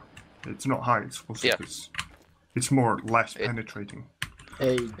lat. It's not high explosive. Yeah. It's more less penetrating.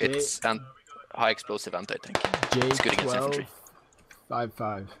 Hey, It's high explosive anti-tank. It's good against infantry.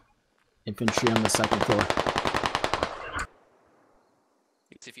 5-5. Infantry on the 2nd floor.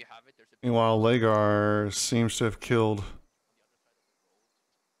 If you have it, there's a Meanwhile, Lagar seems to have killed...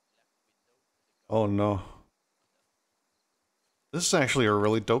 Oh no. This is actually a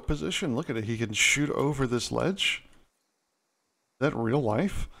really dope position. Look at it. He can shoot over this ledge. Is that real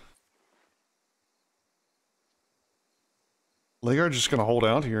life? Lagar just gonna hold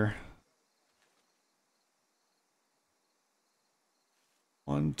out here.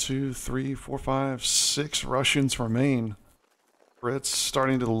 1, 2, 3, 4, 5, 6 Russians remain. Brits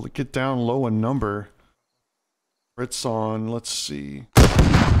starting to get down low in number. Brits on, let's see.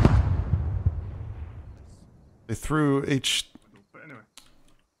 They threw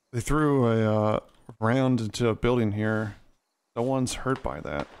They threw a round into a building here. No one's hurt by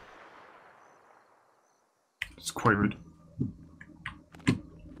that. It's quite rude.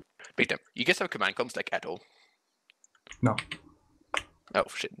 Big time. You guys have command comms like at all? No. Oh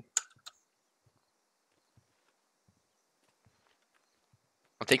shit.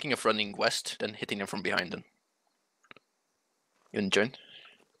 I'm thinking of running west, then hitting them from behind them. You wanna join?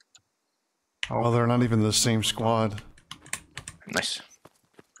 Oh, they're not even the same squad. Nice.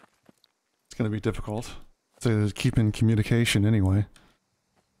 It's gonna be difficult to keep in communication anyway.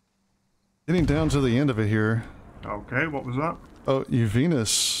 Getting down to the end of it here. Okay, what was that? Oh,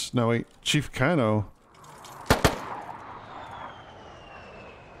 Uvenus. No, wait. Chief Kano.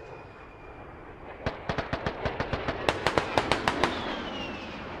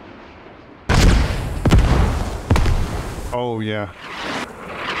 Oh, yeah.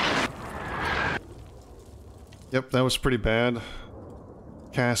 Yep, that was pretty bad.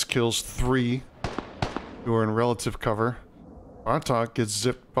 Cass kills 3 who are in relative cover. Bartok gets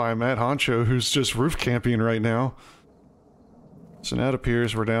zipped by Matt Honcho, who's just roof camping right now. So now it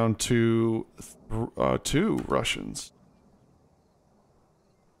appears we're down to 2 Russians.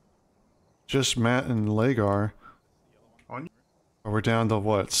 Just Matt and Lagar. We're down to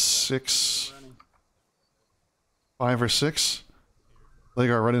what, 6? 5 or 6?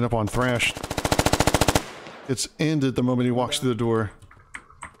 Lagar running up on Thrash. It's ended the moment he walks through the door.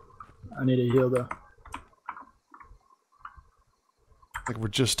 I need a heal though. Like we're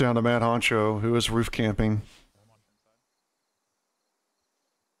just down to Matt Honcho, who is roof camping.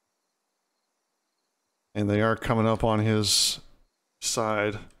 And they are coming up on his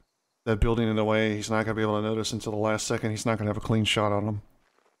side. That building in a way he's not going to be able to notice until the last second. He's not going to have a clean shot on him.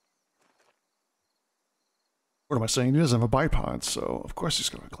 What am I saying? He doesn't have a bipod, so of course he's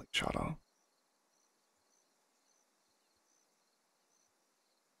going to have a clean shot on him.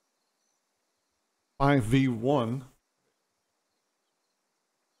 V1.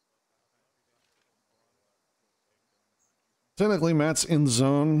 Technically, Matt's in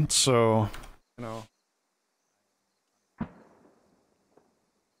zone, so, you know.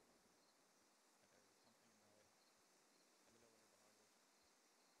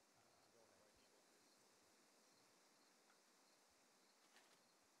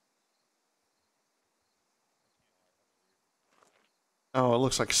 Oh, it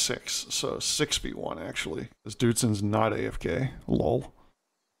looks like 6. So 6v1 actually. Because Dudeson's not AFK. Lol.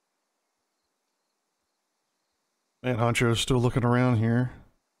 Man, Honcho's still looking around here.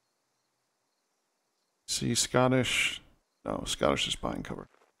 See Scottish. No, Scottish is buying cover.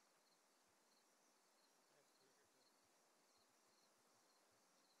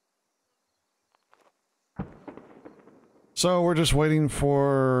 So we're just waiting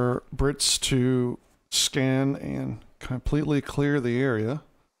for Brits to scan and completely clear the area.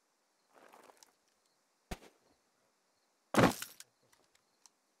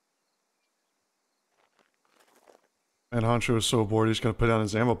 And Honcho is so bored he's going to put down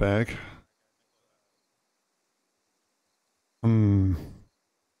his ammo bag.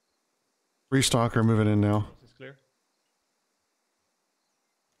 Restalker moving in now. Is this clear?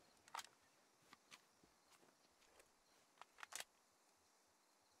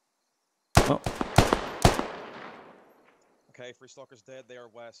 Oh. Okay, Free Stalker's dead. They are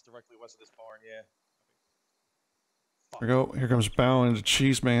west, directly west of this barn, yeah. Here we go. Here comes Bow into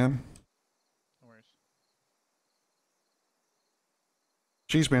Cheese Man. No worries.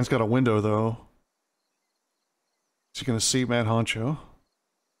 Cheese Man's got a window though. Is he gonna see Matt Honcho?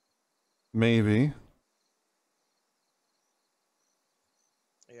 Maybe.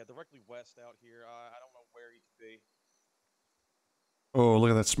 Yeah, directly west out here. I don't know where he could be. Oh, look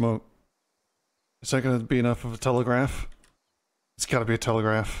at that smoke. Is that gonna be enough of a telegraph? It's gotta be a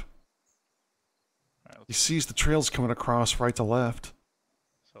telegraph. Right, He sees the trails coming across right to left.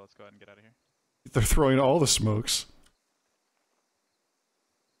 So let's go ahead and get out of here. They're throwing all the smokes.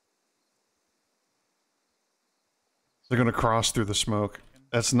 They're gonna cross through the smoke.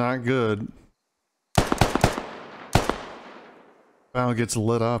 That's not good. Bow gets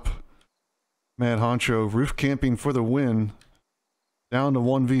lit up. Mad Honcho roof camping for the win. Down to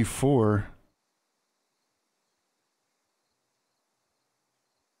 1v4.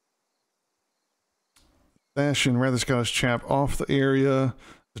 Fashion rather Scottish chap off the area.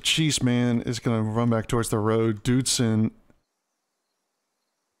 The Cheese Man is going to run back towards the road. Dudson.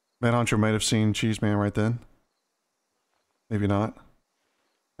 Mad Honcho might have seen Cheese Man right then. Maybe not.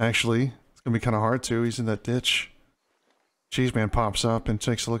 actually. It's going to be kind of hard to. He's in that ditch. Cheese Man pops up and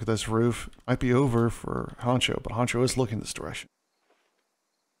takes a look at this roof. Might be over for Honcho, but Honcho is looking this direction.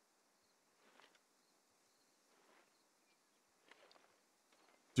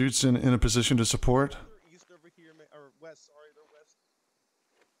 Dude's in a position to support. They're east over here, or west, sorry, they're west.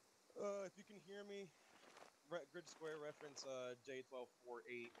 If you can hear me, grid square reference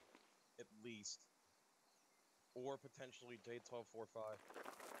J1248 at least. Or potentially J1245.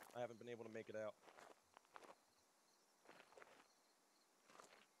 I haven't been able to make it out.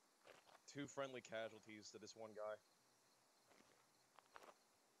 2 friendly casualties to this one guy.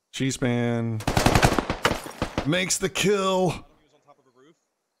 Cheese Man makes the kill. He was on top of a roof.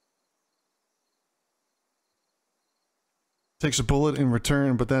 Takes a bullet in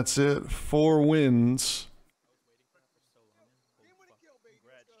return, but that's it. 4 wins.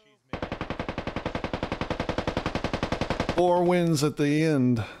 Four wins at the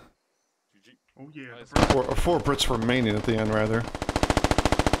end. Oh yeah. Four Brits remaining at the end, rather.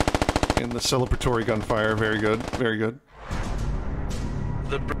 In the celebratory gunfire. Very good. Very good.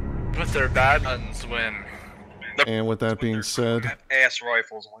 The Brits with their bad guns win. And with that being said, Ass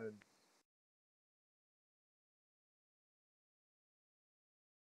rifles win.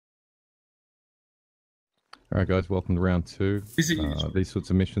 Alright guys, welcome to round 2. These sorts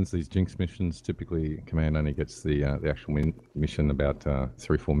of missions, these Jinx missions, typically Command only gets the actual mission about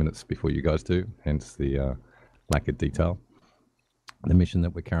 3-4 minutes before you guys do, hence the lack of detail. The mission that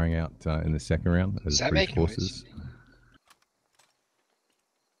we're carrying out in the second round is British forces.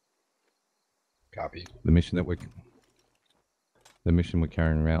 Copy. The mission we're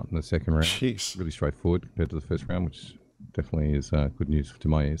carrying out in the second round, Jeez. Really straightforward compared to the first round, which definitely is good news to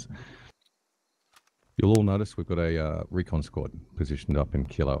my ears. You'll all notice we've got a recon squad positioned up in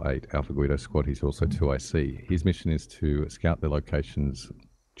Kilo 8, Alpha Guido squad. He's also 2IC. His mission is to scout the locations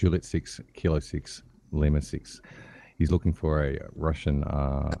Juliet 6, Kilo 6, Lima 6. He's looking for a Russian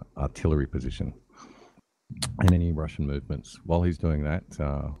artillery position and any Russian movements. While he's doing that,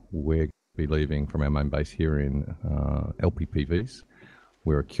 we're going to be leaving from our main base here in LPPVs.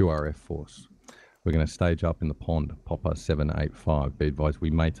 We're a QRF force. We're going to stage up in the pond, Popper 785. Be advised, we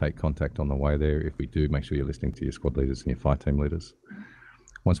may take contact on the way there. If we do, make sure you're listening to your squad leaders and your fire team leaders.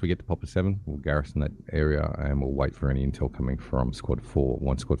 Once we get to Popper 7, we'll garrison that area and we'll wait for any intel coming from Squad 4.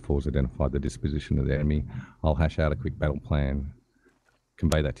 Once Squad 4 has identified the disposition of the enemy, I'll hash out a quick battle plan,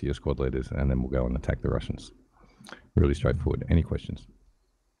 convey that to your squad leaders, and then we'll go and attack the Russians. Really straightforward. Any questions?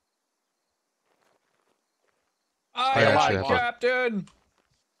 I am my captain!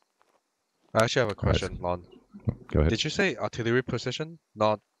 I actually have a question, Lon. Go ahead. Did you say artillery position,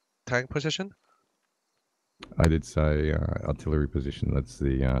 not tank position? I did say artillery position. That's the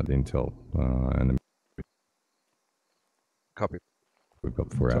intel. And the copy. We've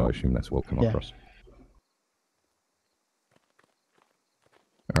got 4 hours. I assume that's welcome across.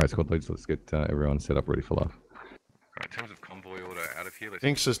 All right, squad leads. Let's get everyone set up, ready for life. In terms of convoy order out of here,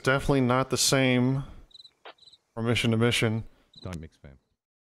 Jinx is definitely not the same from mission to mission. Don't mix, fam.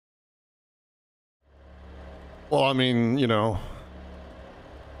 Well, I mean, you know.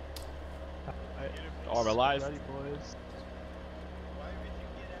 All our lives, boys.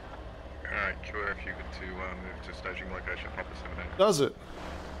 Alright, sure, if you get to move to staging location, Papa 7. Does it?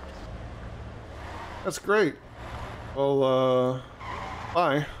 That's great. Well,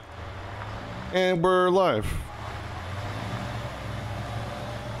 bye. And we're live.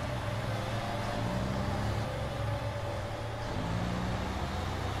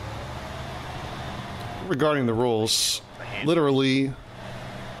 Regarding the rules, literally,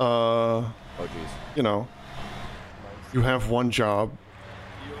 you know, you have one job.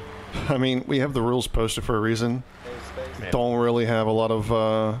 I mean, we have the rules posted for a reason. Don't really have a lot of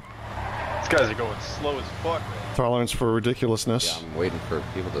These guys are going slow as fuck. tolerance for ridiculousness. Yeah, I'm waiting for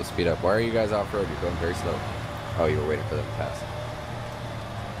people to speed up. Why are you guys off-road? You're going very slow. Oh, you were waiting for them to pass.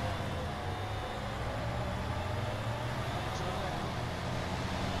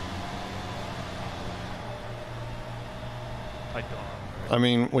 I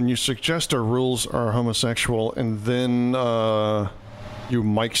mean, when you suggest our rules are homosexual and then you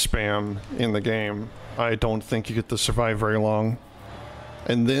mic spam in the game, I don't think you get to survive very long.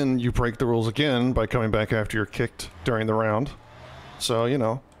 And then you break the rules again by coming back after you're kicked during the round. So, you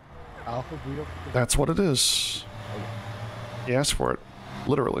know, that's what it is. He asked for it,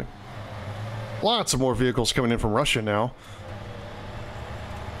 literally. Lots of more vehicles coming in from Russia now.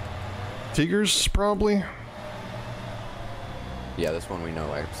 Tigers, probably. Yeah, this one we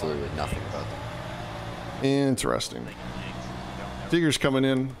know absolutely nothing about them. Interesting. Tigers coming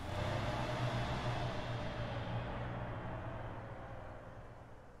in.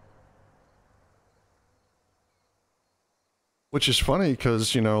 Which is funny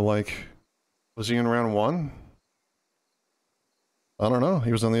because, you know, like, was he in round 1? I don't know.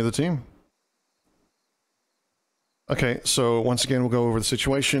 He was on the other team. Okay, so once again, we'll go over the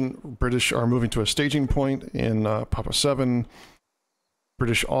situation. British are moving to a staging point in Papa 7.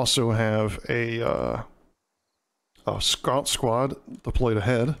 British also have a scout squad deployed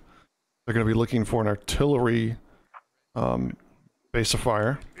ahead. They're going to be looking for an artillery base of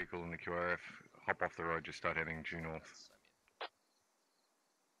fire. Vehicle in the QRF, hop off the road, just start heading due north.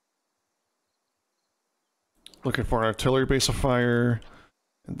 Looking for an artillery base of fire,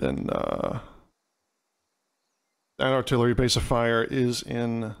 and then that artillery base of fire is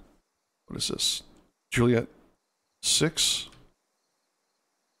in, what is this, Juliet 6. You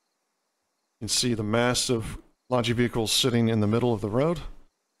can see the massive Logi vehicles sitting in the middle of the road,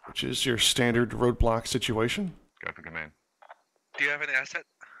 which is your standard roadblock situation. Go for command. Do you have an asset?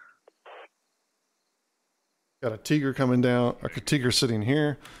 Got a Tiger coming down, a Tiger sitting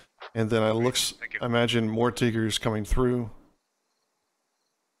here, and then I imagine more Tigers coming through.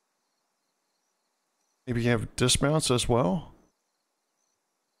 Maybe you have dismounts as well.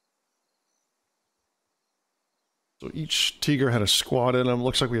 So each Tiger had a squad in them.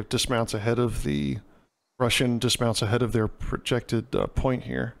 Looks like we have dismounts ahead of the Russian dismounts ahead of their projected point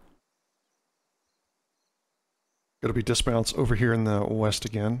here. Got to be dismounts over here in the west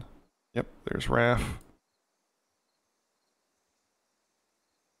again. Yep, there's RAF.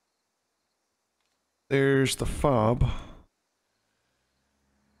 There's the FOB.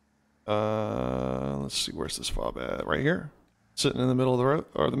 Let's see, where's this FOB at? Right here? Sitting in the middle of the road,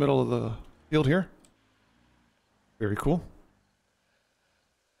 or the middle of the field here. Very cool.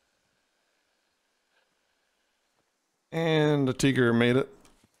 And the Tiger made it.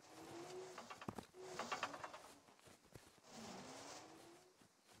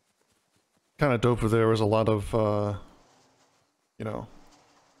 Kind of dope if there was a lot of, you know,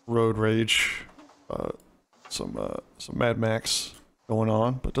 road rage, some Mad Max going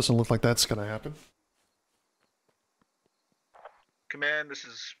on, but doesn't look like that's gonna happen. Command, this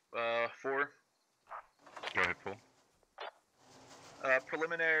is 4. Go ahead, Paul.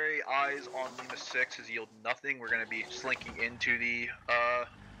 Preliminary eyes on Lima 6 has yielded nothing. We're going to be slinking into the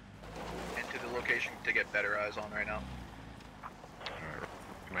location to get better eyes on right now. Alright,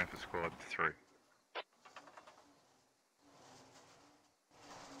 command for squad 3.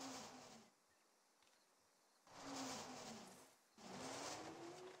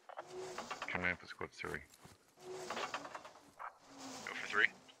 Command for squad 3. Go for 3.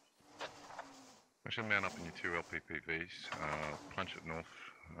 I should mount up in your 2 LPPVs, punch it north,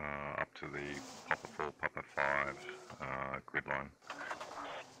 up to the Papa 4, Papa 5 grid line.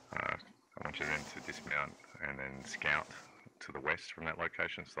 I want you then to dismount and then scout to the west from that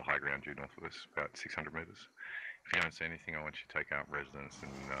location. It's the high ground due north of us, about 600 metres. If you don't see anything, I want you to take out residence in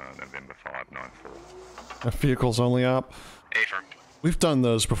November 594. A vehicle's only up. A-firm. We've done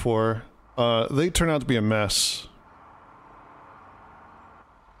those before. They turn out to be a mess.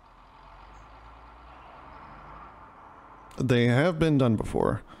 They have been done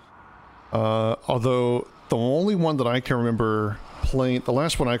before. Although the only one that I can remember playing, the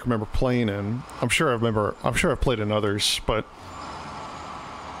last one I can remember playing in, I'm sure I've played in others, but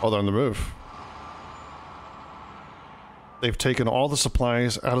oh, they're on the move. They've taken all the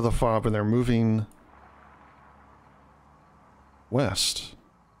supplies out of the FOB and they're moving west.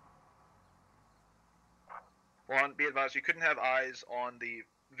 Well, be advised, you couldn't have eyes on the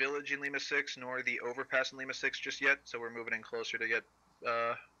village in Lima 6 nor the overpass in Lima 6 just yet, so we're moving in closer to get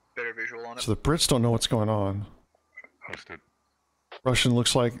better visual on it. So the Brits don't know what's going on. Hosted.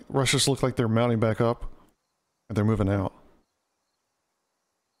 Russians look like they're mounting back up and they're moving out.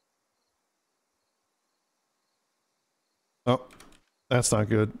 Oh, that's not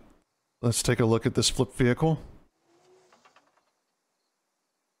good. Let's take a look at this flipped vehicle.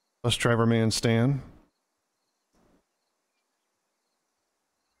 Bus driver man Stan.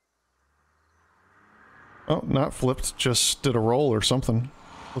 Oh, not flipped, just did a roll or something.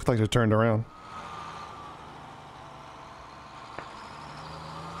 Looked like it turned around.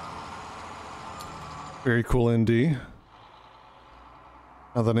 Very cool ND.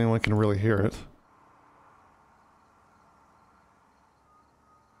 Not that anyone can really hear it.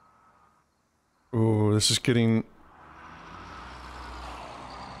 Ooh, this is getting...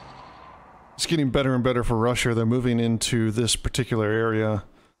 It's getting better and better for Russia. They're moving into this particular area.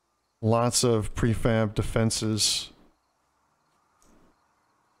 Lots of prefab defenses.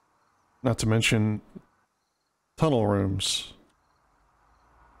 Not to mention tunnel rooms.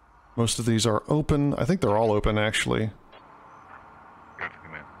 Most of these are open. I think they're all open, actually. Go for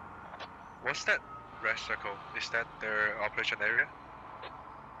command. What's that Rest Circle, is that their operation area?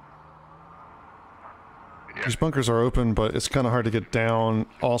 These bunkers are open, but it's kind of hard to get down.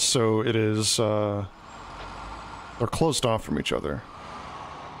 Also, it is, they're closed off from each other.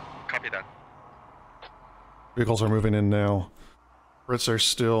 Copy that. Vehicles are moving in now. Brits are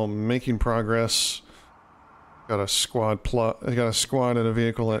still making progress. Got a squad and a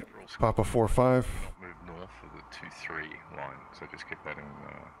vehicle at Papa 4-5. Move north of the 2-3 line, so just keep that in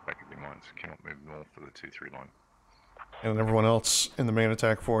back of your minds. Cannot move north of the 2-3 line. And everyone else in the main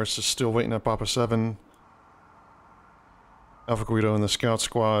attack force is still waiting at Papa 7. Alpha Guido and the scout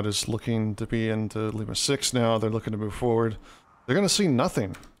squad is looking to be into Lima 6 now. They're looking to move forward. They're going to see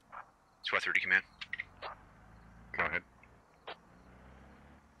nothing. SWAT 30 command. Go ahead.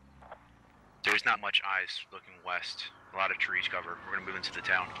 There's not much eyes looking west. A lot of trees cover. We're going to move into the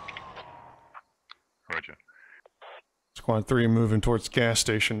town. Roger. Squad 3 moving towards gas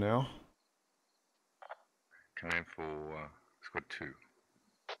station now. Command for Squad 2.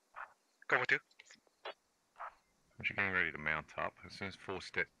 Go for 2. Once you're getting ready to mount up, as soon as 4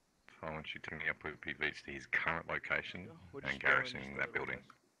 step, I want you turning up with PVs to his current location and garrisoning that building.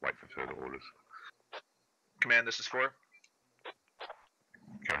 Wait for further orders. Command, this is 4.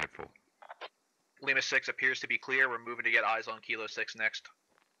 Go ahead, 4. Lima 6 appears to be clear. We're moving to get eyes on Kilo 6 next.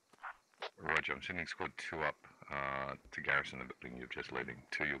 Roger, I'm sending Squad 2 up to garrison the building you're just leading.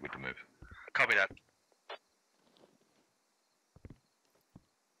 2, you're good to move. Copy that.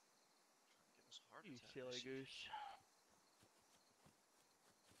 You silly goose.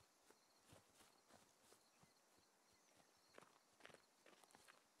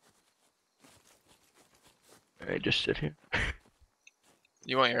 Alright, just sit here.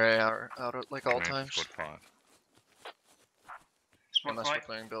 You want your AR out at like all Command, times? Squad 5. Unless we're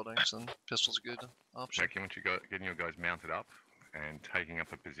clearing buildings, then pistol's a good option. Jackie, once you getting your guys mounted up and taking up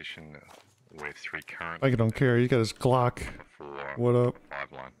a position where 3 current. I don't care. You got his Glock. What up?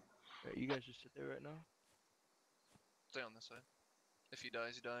 5 line. Alright, you guys just sit there right now. Stay on this side. If he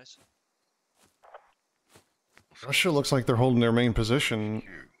dies, he dies. Russia looks like they're holding their main position.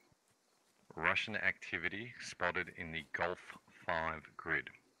 Russian activity spotted in the Gulf 5 grid.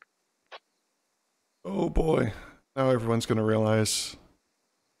 Oh boy. Now everyone's going to realize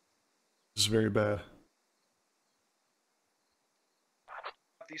this is very bad.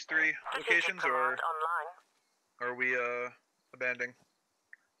 These 3 locations, or are we abandoning?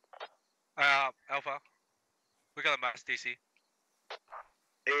 Alpha. We got a mass DC.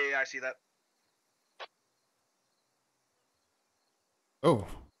 Yeah, I see that. Oh,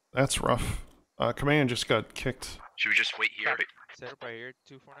 that's rough. Command just got kicked. Should we just wait here? Set up right here,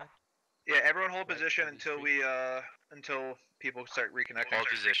 249. Yeah, everyone hold position until we until people start reconnecting. All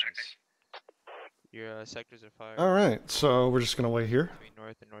positions. Your sectors are fired. Alright, so we're just going to wait here. Between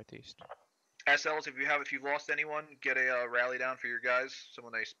north and northeast. SLs, if you've lost anyone, get a rally down for your guys. So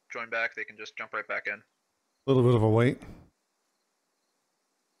when they join back, they can just jump right back in. A little bit of a wait.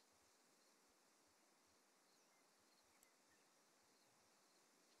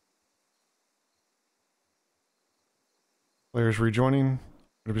 Players rejoining.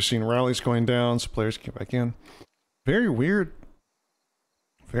 We've seen rallies going down, so players get back in. Very weird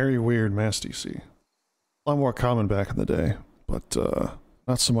mass DC. A lot more common back in the day, but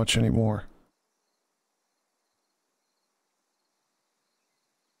not so much anymore.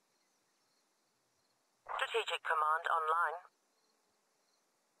 Strategic command online.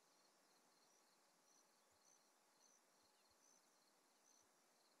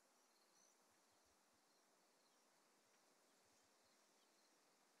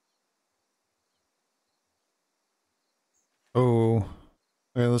 Oh,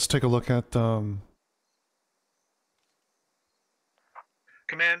 okay, let's take a look at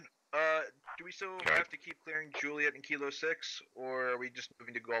Command, do we still have to keep clearing Juliet and Kilo 6, or are we just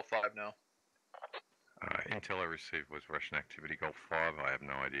moving to Golf 5 now? Intel I received was Russian activity Gulf 5. I have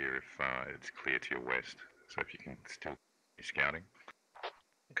no idea if it's clear to your west, so if you can still be scouting.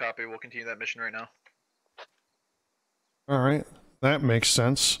 Copy, we'll continue that mission right now. Alright, that makes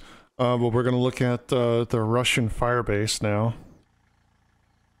sense. But we're going to look at the Russian firebase now.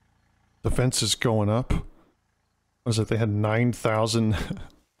 Defense is going up. What is it? They had 9,000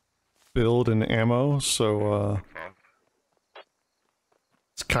 build and ammo, so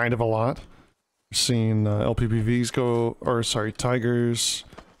it's kind of a lot. We're seeing LPPVs go, or sorry, Tigers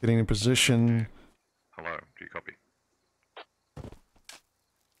getting in position. Hello, do you copy?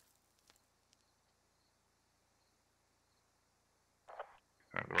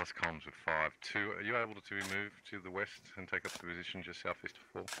 The last columns with 5-2. Are you able to move to the west and take up the position just southeast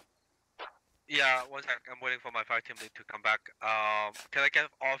of 4? Yeah, one sec. I'm waiting for my 5 team lead to come back. Can I get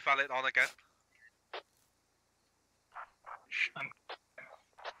all valid on again?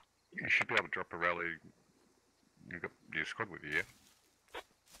 You should be able to drop a rally. You got your squad with you, yeah?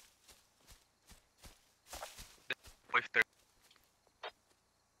 With the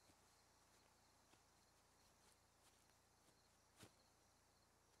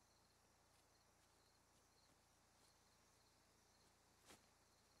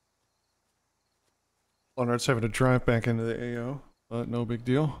Leonard's having to drive back into the AO, but no big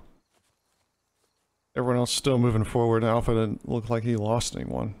deal. Everyone else still moving forward. Alpha didn't look like he lost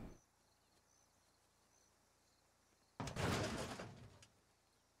anyone.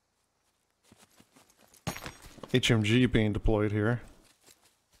 HMG being deployed here.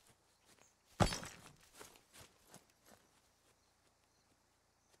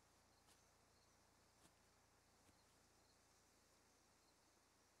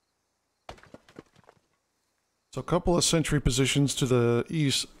 So a couple of sentry positions to the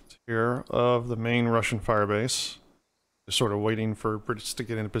east here of the main Russian firebase. Just sort of waiting for Brits to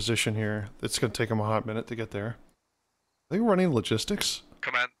get into position here. It's going to take them a hot minute to get there. Are they running logistics?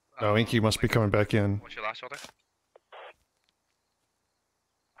 command. No, Inky must be coming back in. What's your last order?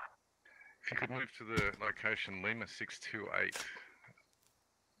 If you could move to the location Lima 628.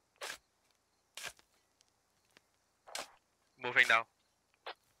 Moving now.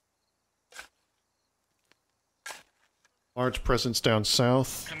 Large presence down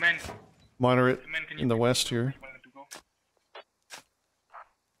south. Command. Moderate Command, can you in the west here.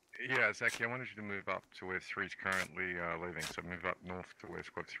 Yeah, Zaki, I wanted you to move up to where 3 is currently leaving, so move up north to where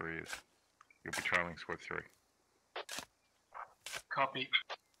Squad 3 is. You'll be trailing Squad 3. Copy.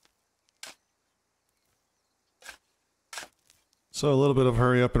 So a little bit of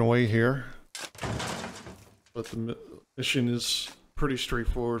hurry up and wait here. But the mission is pretty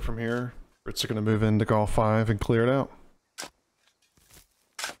straightforward from here. Brits are going to move into Golf 5 and clear it out.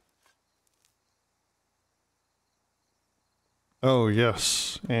 Oh,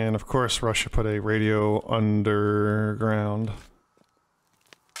 yes. And of course, Russia put a radio underground.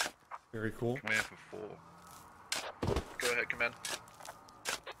 Very cool. Command for 4. Go ahead, command.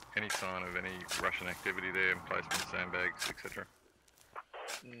 Any sign of any Russian activity there, placement sandbags, etc.?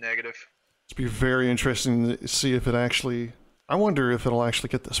 Negative. It's be very interesting to see if it actually... I wonder if it'll actually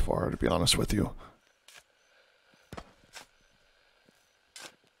get this far, to be honest with you.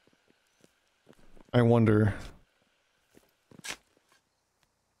 I wonder...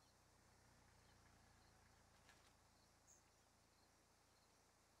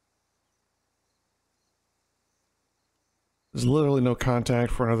 There's literally no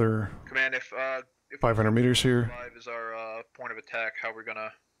contact for another Command, if 500 meters here. 5 is our point of attack, how we're gonna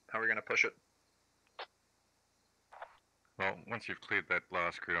push it? Well, once you've cleared that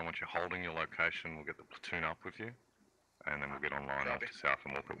last grid, I want you holding your location. We'll get the platoon up with you, and then we'll get online off to south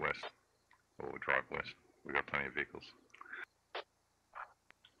and walk it west, or drive west. We've got plenty of vehicles.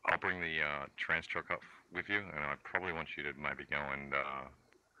 I'll bring the trans truck up with you, and I probably want you to maybe go and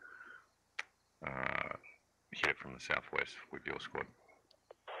hit it from the southwest with your squad.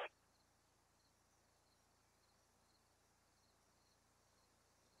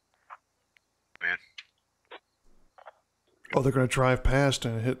 Man. Oh, they're going to drive past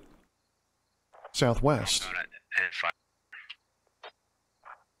and hit southwest.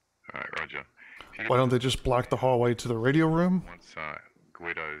 Alright, roger. Why don't they just block the hallway to the radio room? Once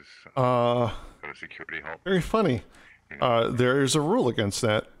Guido's Uh, got a security halt. very funny. There's a rule against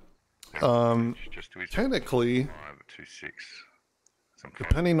that. Technically, 526.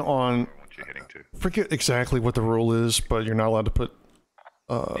 depending on, forget exactly what the rule is, but you're not allowed to put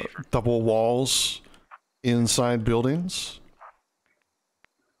double walls inside buildings.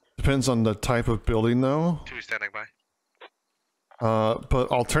 Depends on the type of building, though. 2 standing by. But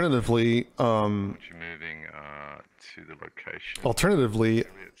alternatively, Moving to the location. alternatively,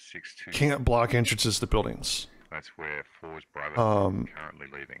 can't block entrances to buildings. That's where 4's brother currently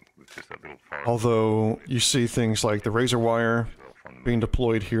leaving. With just that little forest. Although you see things like the razor wire being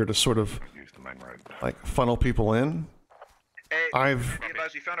deployed here to sort of like funnel people in.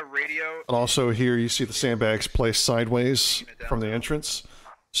 Advise, you found a radio. And also here you see the sandbags placed sideways from the entrance.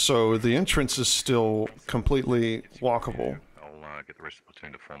 So the entrance is still completely walkable, I'll get the rest of the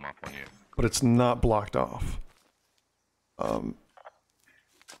platoon to form up on you. but it's not blocked off.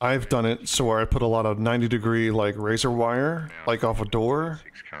 I've done it so where I put a lot of 90-degree like razor wire, like off a door,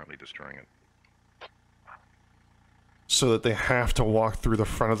 6 currently destroying it. so that they have to walk through the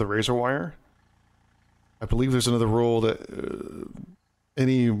front of the razor wire. I believe there's another rule that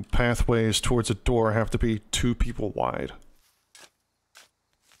any pathways towards a door have to be 2 people wide.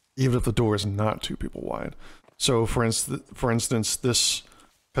 Even if the door is not 2 people wide. So for instance, this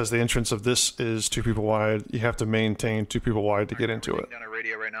because the entrance of this is 2 people wide. You have to maintain 2 people wide to get into it. Down a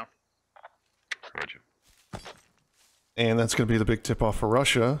radio right now. Roger. And that's going to be the big tip-off for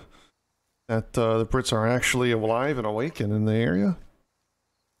Russia, that the Brits are actually alive and awake and in the area.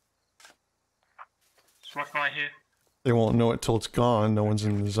 SWAT guy here. They won't know it till it's gone. No one's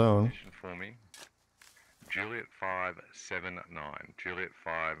in the zone. Position for me. Juliet 579. Juliet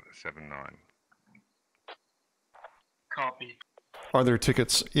 579. Copy. Are there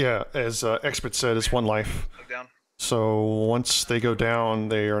tickets? Yeah, as Expert said, it's 1 life. Down. So once they go down,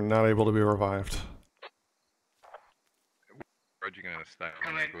 they are not able to be revived. Roger, going to stay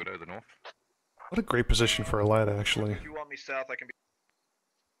on the Guido, the north. What a great position for a lad, actually. If you want me south, I can be.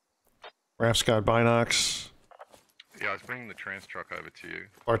 Raf's got binocs. Yeah, I was bringing the trans truck over to you.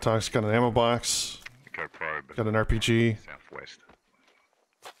 Bartok's got an ammo box. Go probe. Got an RPG. Southwest.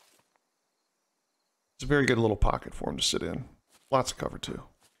 It's a very good little pocket for him to sit in. Lots of cover, too.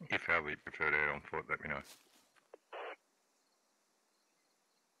 If how we prefer to add on foot, let me know.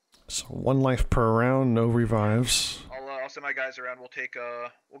 So 1 life per round, no revives. I'll send my guys around. We'll take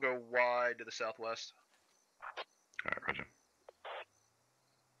we'll go wide to the southwest. Alright, Roger.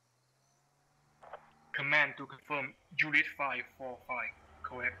 Command to confirm Juliet 545.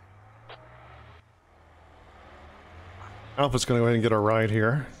 Correct. Alpha's going to go ahead and get a ride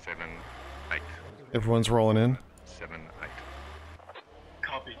here. 7, 8. Everyone's rolling in. 7, 8.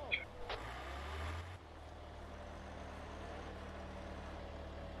 Copy.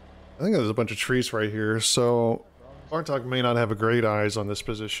 I think there's a bunch of trees right here, so Bartok may not have a great eyes on this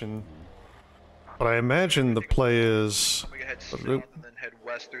position. But I imagine the play is... We can head south and then head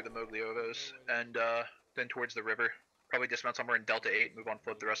west through the Mogliovos, and then towards the river. Probably dismount somewhere in Delta 8, move on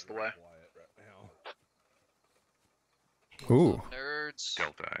foot the rest of the way. Ooh. Nerds.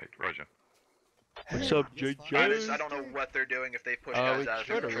 Delta 8, Roger. What's up, JJ? I don't know what they're doing if they push we guys out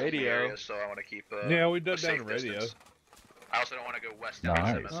showed a of the radio. area, so I want to keep Yeah, we a did safe down the radio. distance. I also don't want to go west down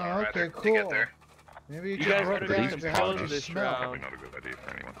Nice. MSR Oh, okay, either cool. to get there. Maybe You you guys can better run get down some behind kills the this smell. Probably round. not a good idea for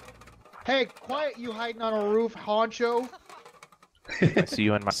anyone. Hey, quiet, you hiding on a roof, honcho. I see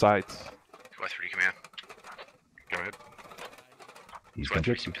you in my sights. West 3 command. Go ahead. He's West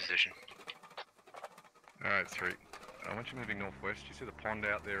been 3's in position. Alright, 3. I want you moving northwest. You see the pond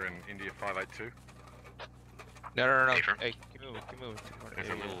out there in India 582? No. Affirm. Hey, keep moving. There's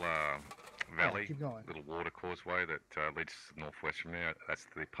a little valley, keep going. little water causeway that leads to the northwest from there. That's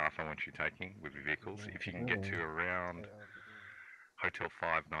the path I want you taking with your vehicles. If you can get to around Hotel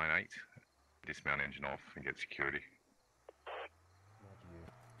 598, dismount engine off and get security.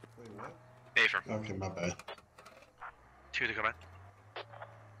 Affirm. Okay, my bad. 2 to command.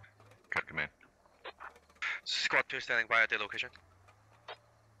 Cut command. Squad 2 standing by at their location.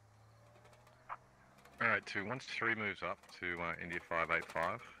 Alright, 2. Once 3 moves up to India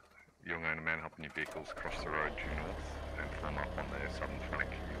 585, you're going to man up in your vehicles, cross the road due north, and form up on their southern flank.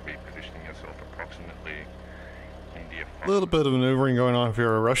 You'll be positioning yourself approximately India 5. A little bit of maneuvering going on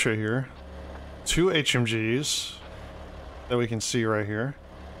for Russia here. 2 HMGs that we can see right here.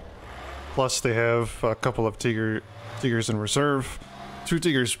 Plus they have a couple of Tigers in reserve. 2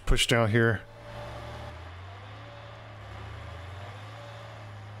 Tigers pushed down here.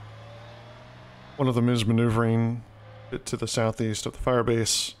 One of them is maneuvering to the southeast of the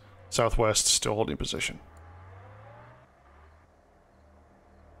firebase. Southwest, still holding position.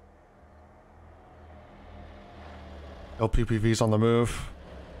 LPPV's on the move.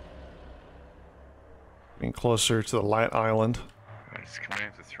 Getting closer to the light island. It's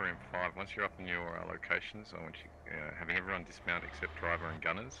command for 3 and 5. Once you're up in your locations, I want you having everyone dismount except driver and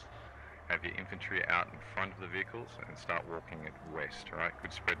gunners. Have your infantry out in front of the vehicles and start walking it west, alright?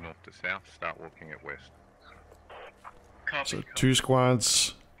 Good spread north to south, start walking it west. So 2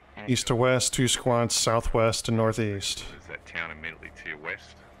 squads east to west, 2 squads southwest and northeast. There's that town immediately to your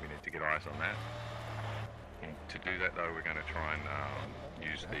west. We need to get eyes on that. And to do that though, we're going to try and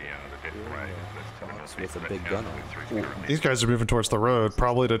use the death ray that's to the northeast. With a big gun on. These guys are moving towards the road,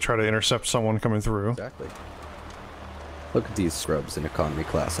 probably to try to intercept someone coming through. Exactly. Look at these scrubs in economy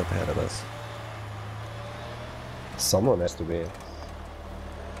class up ahead of us. Someone has to be.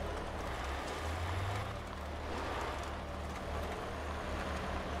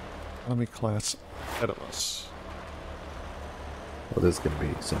 Economy class ahead of us. Well, this is going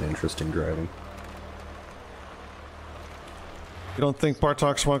to be some interesting driving. You don't think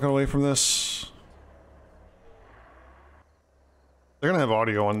Bartok's walking away from this? They're gonna have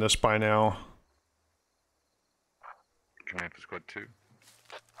audio on this by now. Command for squad 2.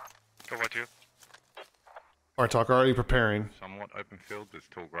 Over 2. Bartok already preparing. Somewhat open field, there's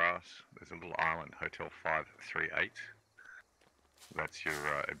tall grass. There's a little island, Hotel 538. That's your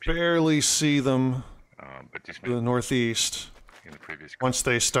barely see them but just to the northeast. in the previous Once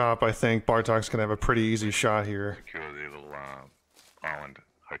they stop, I think Bartok's gonna have a pretty easy shot here. secure the little island,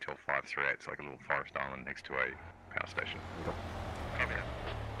 Hotel 538. It's like a little forest island next to a power station. Copy that.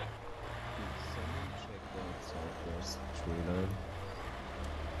 Southwest tree line.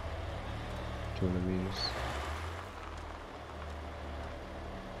 200 meters.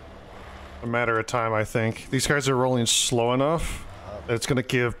 A matter of time, I think. These guys are rolling slow enough that it's gonna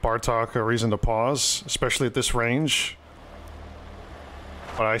give Bartok a reason to pause, especially at this range.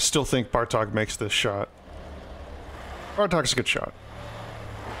 But I still think Bartok makes this shot. Bartok's a good shot.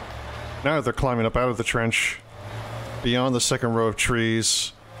 Now they're climbing up out of the trench, beyond the second row of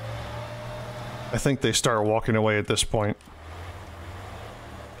trees. I think they start walking away at this point.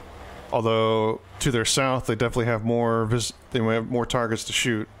 Although, to their south, they definitely have they may have more targets to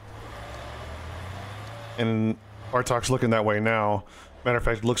shoot. And Bartok's looking that way now. Matter of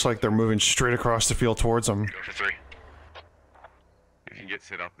fact, it looks like they're moving straight across the field towards them. Go for 3. If you get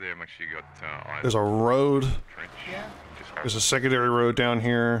set up there, make sure you got eyes. There's a road. Yeah. There's a secondary road down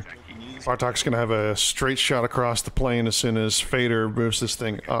here. Bartok's gonna have a straight shot across the plane as soon as Fader moves this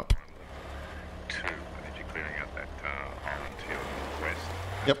thing up. 2, I think you're clearing out that island to your northwest.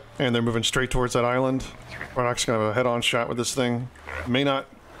 Yep, and they're moving straight towards that island. Bartok's gonna have a head-on shot with this thing. May not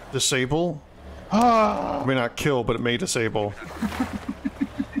disable. May not kill, but it may disable.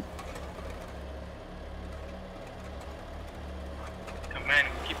 Come on,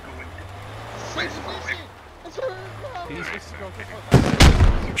 keep going.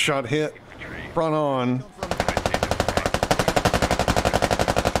 Shot hit. Run on.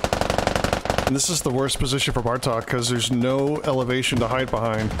 And this is the worst position for Bartok because there's no elevation to hide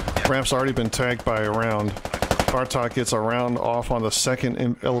behind. Ramp's already been tagged by a round. Bartok gets a round off on the second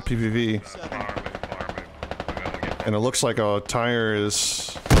LPPV. And it looks like a tire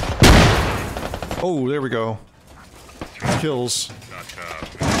is... Oh, there we go. Kills.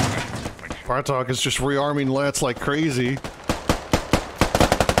 Bartok is just rearming Let's like crazy.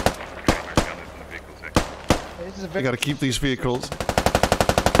 I gotta keep these vehicles.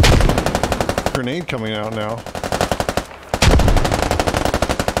 Grenade coming out now.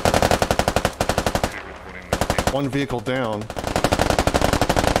 One vehicle down.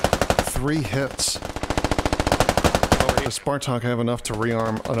 3 hits. Does Bartok have enough to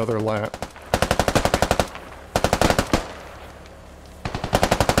rearm another lat?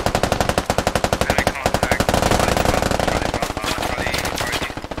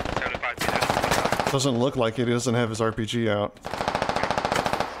 Doesn't look like it. He doesn't have his RPG out.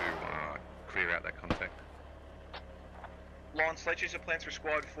 Clear out that contact. Lawn, slight change of plans for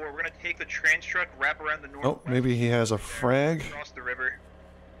Squad 4. We're gonna take the trans truck, wrap around the north. Oh, maybe he has a frag. Cross the river,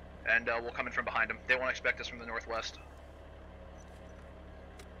 and we'll come in from behind him. They won't expect us from the northwest.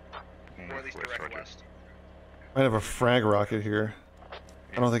 Or at least direct west. Might have a frag rocket here.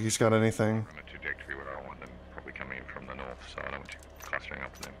 I don't think he's got anything. On a trajectory where I want them probably coming in from the north, so I don't want you clustering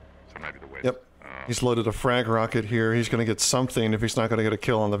up to them. So maybe the west. Yep. He's loaded a frag rocket here. He's gonna get something if he's not gonna get a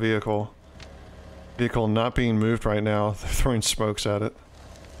kill on the vehicle. Vehicle not being moved right now. They're throwing smokes at it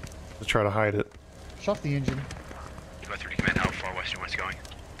to try to hide it. Shut the engine. Go through command, how far west and west going?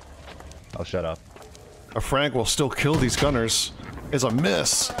 I'll shut up. A frag will still kill these gunners. It's a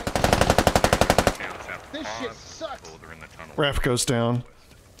miss. This shit sucks. Raf goes down.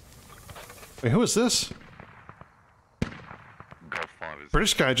 Wait, who is this?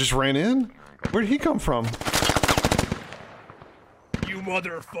 British guy just ran in? Where did he come from? You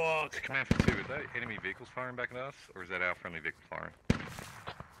motherfucker! Command for 2, is that enemy vehicles firing back at us, or is that our friendly vehicle firing?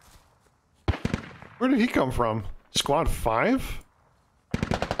 Where did he come from? Squad 5?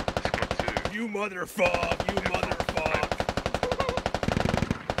 You motherfucker! You motherfucker!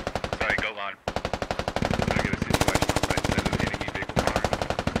 Sorry, go line. I get a situation right side of the enemy vehicle firing.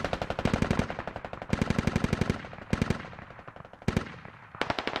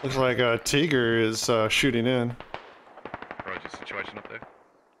 Looks like Tiger is shooting in. Roger, situation up there.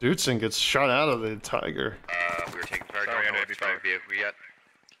 Dudson gets shot out of the Tiger. We were taking fire. Don't know what vehicle yet.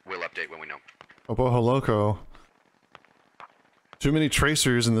 We'll update when we know. Oboho Loco. Too many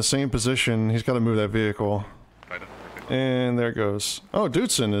tracers in the same position. He's got to move that vehicle. And there it goes. Oh,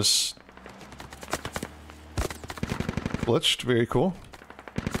 Dudson is glitched. Very cool.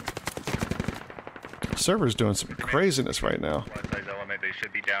 Server's doing some craziness right now. They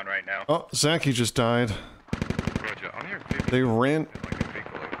should be down right now. Oh, Zaki just died. Roger, I'm here. They ran.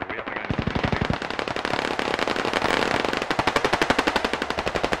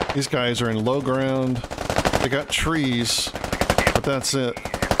 These guys are in low ground. They got trees, but that's it.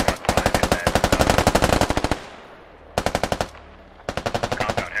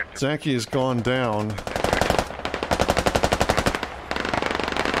 Zaki has gone down.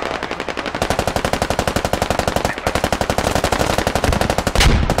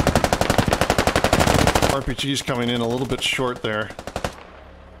 RPG's coming in a little bit short there.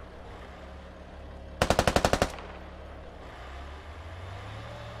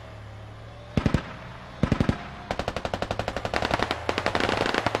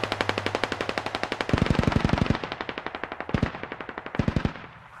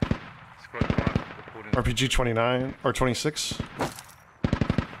 RPG 29 or 26.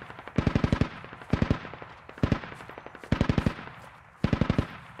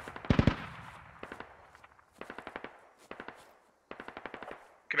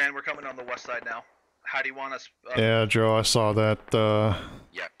 Command, we're coming on the west side now. How do you want us? Yeah, Joe, I saw that.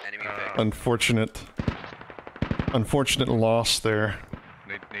 Yeah, enemy Unfortunate loss there.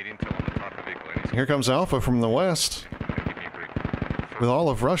 Need intel on the type of vehicle. Here comes Alpha from the west. With all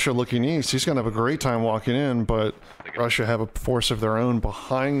of Russia looking east, he's going to have a great time walking in, but Russia have a force of their own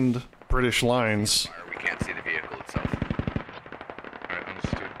behind British lines. We can't see the vehicle itself. Alright,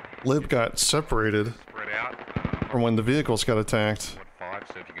 understood. Lib got separated Spread out. from when the vehicles got attacked. Squad 5,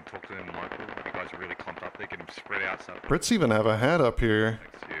 so if you can talk to them local, you guys are really clumped up there, get them spread out. So Brits even have a hat up here,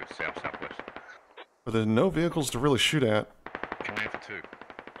 to you, southwest. but there's no vehicles to really shoot at. Command for 2.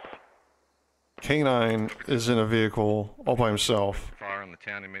 K9 is in a vehicle all by himself. Fire on the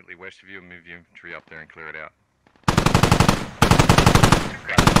town immediately west of you and move your infantry up there and clear it out.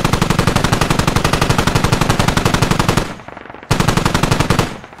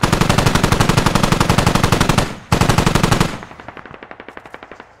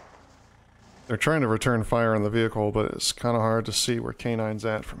 They're trying to return fire on the vehicle, but it's kind of hard to see where K9's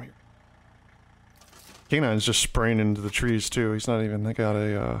at from here. K9's just spraying into the trees too. He's not even got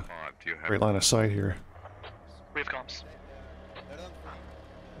a great line of sight here. We have comms.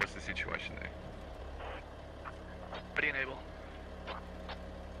 What's the situation there? Ready and able.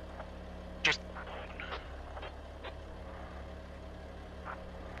 Just.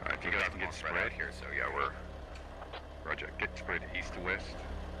 Alright, if you guys can get spread here, so yeah, we're... Roger, get spread east to west.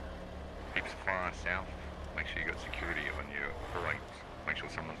 Keep far south. Make sure you got security on your flanks. Make sure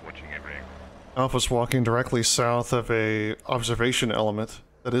someone's watching everything. Alpha's walking directly south of a observation element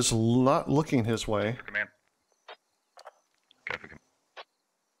that is not looking his way. Command. Go for command.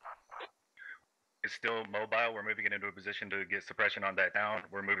 It's still mobile. We're moving it into a position to get suppression on that town.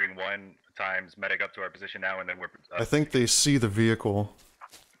 We're moving 1 times medic up to our position now, and then we're... I think they see the vehicle.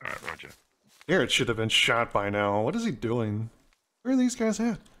 Alright, roger. Garrett should have been shot by now. What is he doing? Where are these guys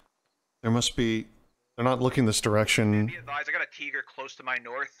at? There must be... They're not looking this direction. Be advised, I got a Tiger close to my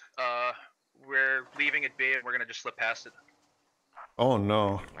north. We're leaving it be and we're gonna just slip past it. Oh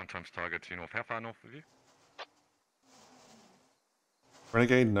no. 1 times Tiger to north. How far north of you?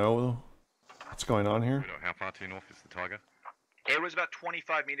 Renegade, no. What's going on here? How far to your north is the Tiger? It was about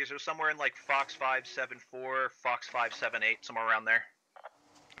 25 meters. It was somewhere in like Fox 574, Fox 578, somewhere around there.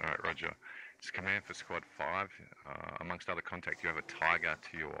 Alright, roger. It's command for Squad 5. Amongst other contact, you have a Tiger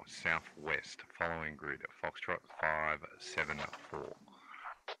to your southwest, following grid, Foxtrot 574.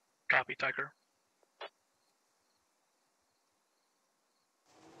 Copy, Tiger.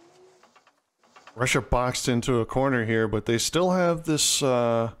 Russia boxed into a corner here, but they still have this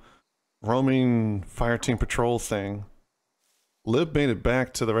roaming fireteam patrol thing. Lib made it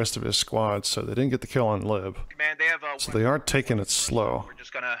back to the rest of his squad, so they didn't get the kill on Lib. Man, they have so they are taking it slow.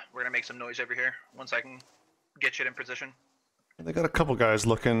 We're gonna make some noise over here once I can get shit in position. They got a couple guys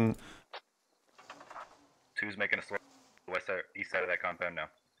looking. 2's making a slow east side of that compound now.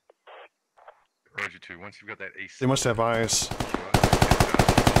 Roger 2, once you've got that east... They must have eyes.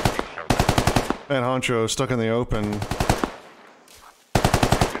 Man Honcho stuck in the open.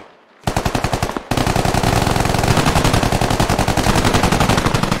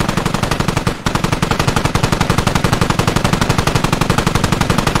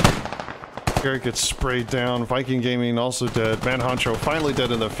 Garrett gets sprayed down. Viking Gaming also dead. Man Honcho finally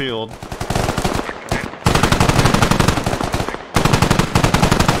dead in the field.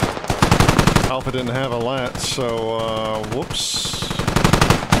 Alpha didn't have a lat, so whoops.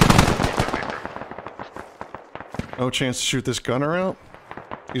 No chance to shoot this gunner out.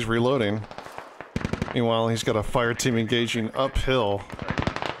 He's reloading. Meanwhile, he's got a fire team engaging uphill.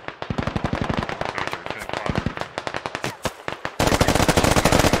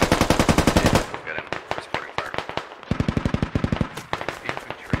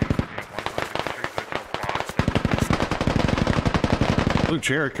 Blue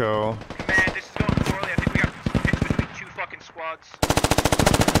Jericho. Command, this is going poorly. I think we got hits between 2 fucking squads.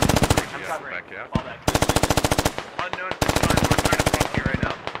 I'm covering all that. Unknown, we're trying to talk here right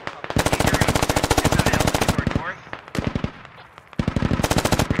now.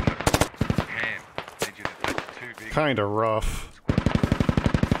 kinda rough.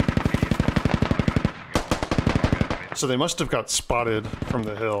 So they must have got spotted from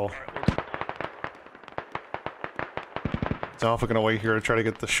the hill. Is Alpha gonna wait here to try to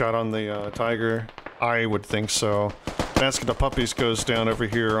get the shot on the Tiger? I would think so. Basket of Puppies goes down over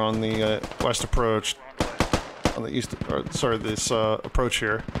here on the west approach. On the east, or sorry, this approach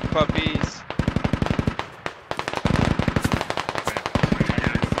here. Puppies.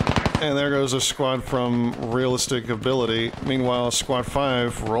 And there goes a squad from Realistic Ability. Meanwhile, Squad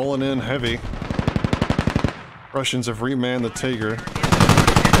 5 rolling in heavy. Russians have remanned the Tiger.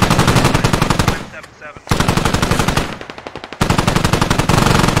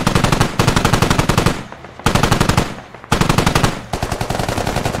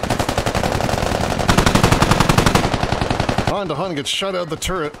 Han gets shot out of the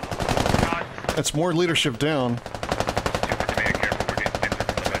turret. That's more leadership down.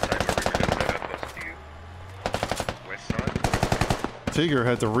 Tiger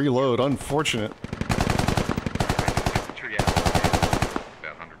had to reload, unfortunate.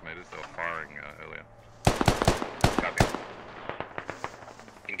 About 100 meters, they were firing earlier. Copy.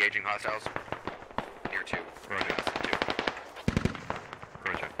 Engaging hostiles. Near 2. Roger.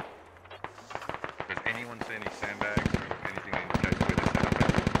 Roger. Does anyone see any sandbags or anything that indicates where this happened?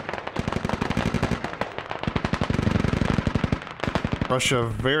 Russia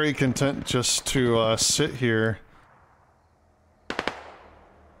very content just to sit here.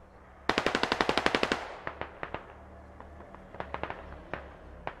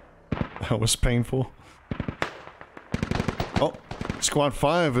 That was painful. Oh, Squad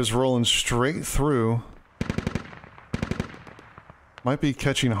 5 is rolling straight through. Might be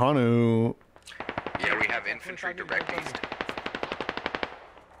catching Hanu. Yeah, we have infantry direct east.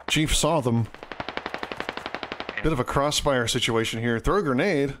 Chief saw them. Bit of a crossfire situation here. Throw a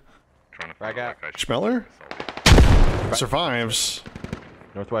grenade. Frag out. Schmeller? Survives.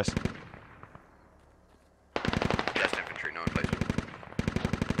 Northwest. Just infantry, no in place.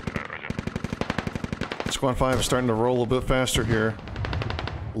 Squad 5 is starting to roll a bit faster here.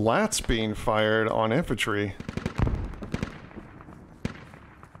 Lats being fired on infantry.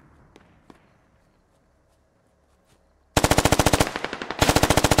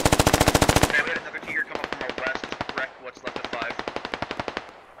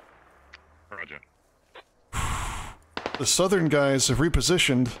 The southern guys have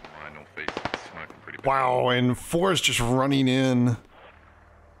repositioned. Wow, and 4 is just running in.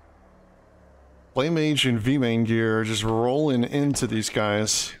 Flame Mage and V-Main gear are just rolling into these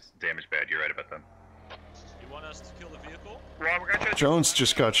guys. Damage bad, you're right about them. You want us to kill the vehicle? Well, we're gonna try to Jones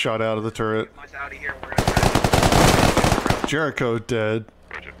just got shot out of the turret. out of here. We're gonna Jericho dead.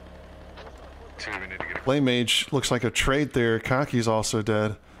 Flame Mage looks like a trade there. Kaki's also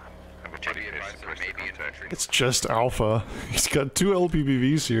dead. It's just Alpha. He's got 2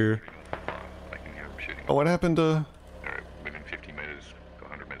 LPPVs here. Oh, what happened to... Within 50 meters,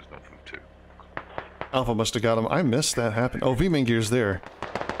 100 meters north of 2. Alpha must have got him. I missed that happen. Oh, V-Main gear's there.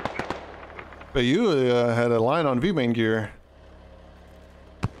 But you had a line on V-Main gear.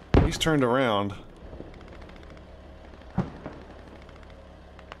 He's turned around.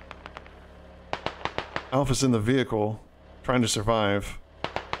 Alpha's in the vehicle, trying to survive.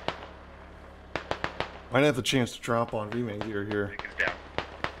 Might have the chance to drop on V-Main gear here.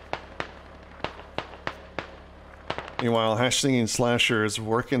 Meanwhile, Hash Singing Slasher is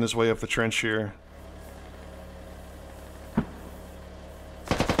working his way up the trench here.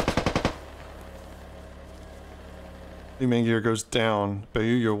 V-Main gear goes down.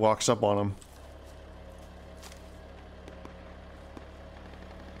 Bayuya walks up on him.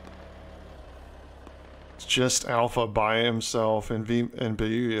 It's just Alpha by himself and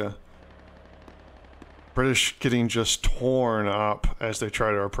Bayuya. British getting just torn up as they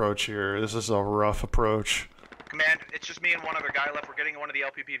try to approach here. This is a rough approach. Command, it's just me and one other guy left. We're getting one of the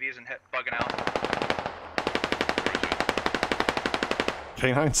LPPVs and bugging out.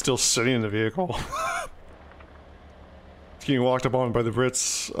 K9's still sitting in the vehicle. He's getting walked up on by the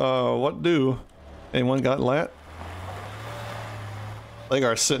Brits. What do? Anyone got lat?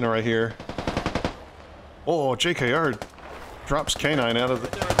 Legar's sitting right here. Oh, JKR drops K9 out of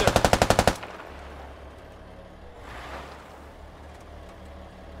the...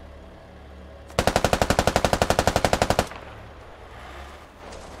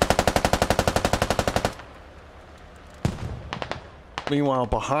 Meanwhile,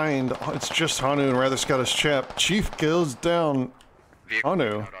 behind, it's just Hanu and Rather Scottish Chap. Chief goes down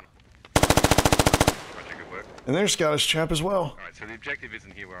Hanu. And there's Scottish Chap as well. Alright, so the objective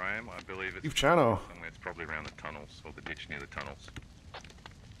isn't here where I am. I believe it's Chief Chano. somewhere. It's probably around the tunnels, or the ditch near the tunnels.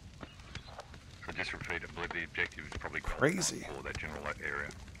 So just repeat it, but the objective is probably Crazy. for that general area.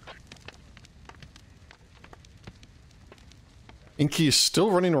 Inky is still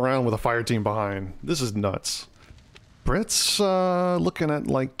running around with a fire team behind. This is nuts. Brit's looking at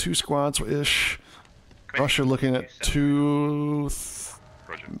like 2 squads-ish. Russia looking at 2,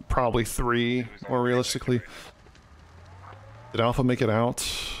 probably 3, more realistically. Did Alpha make it out?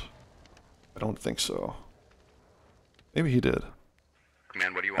 I don't think so. Maybe he did.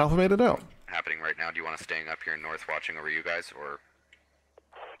 Command, what do you want? Alpha made it out. Happening right now? Do you want us staying up here north watching over you guys, or?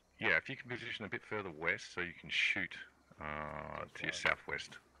 Yeah, if you can position a bit further west so you can shoot to your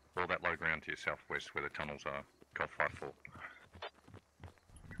southwest. All that low ground to your southwest where the tunnels are. Golf 5-4.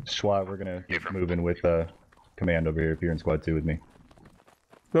 SWAT, we're gonna get moving with command over here if you're in squad 2 with me.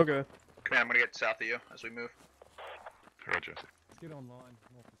 Okay. Command, I'm gonna get south of you as we move. Roger. Let's get online,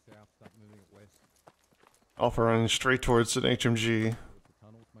 north to south, start moving it west. Alpha running straight towards an HMG.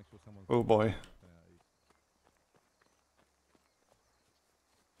 Oh boy.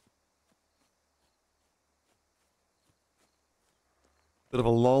 Bit of a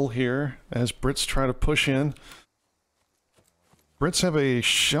lull here as Brits try to push in. Brits have a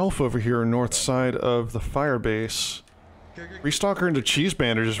shelf over here north side of the fire base. Restalker and the Cheese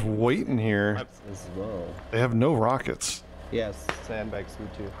Band are just waiting here. As well. They have no rockets. Yes, sandbags me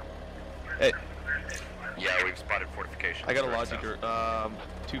too. Hey. Yeah, we've spotted fortification. I got a logic,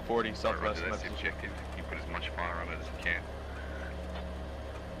 240 southwest. Roger, that's the objective. You put as much fire on it as you can.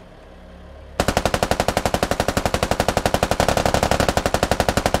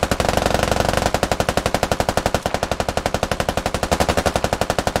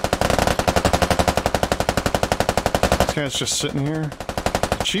 This guy's just sitting here.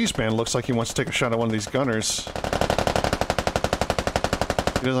 The Cheese Band looks like he wants to take a shot at one of these gunners.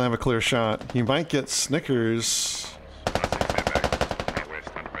 He doesn't have a clear shot. He might get Snickers. Yeah,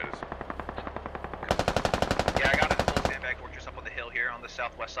 I got a full sandbag fortress up on the hill here on the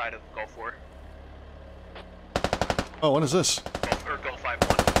southwest side of Gulf 4. Oh, what is this? Gulf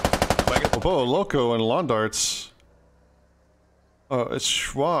 5-1. Elbow Loco and Lawn Darts. Oh, it's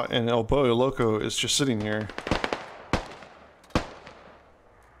Schwa and Elbow Loco is just sitting here.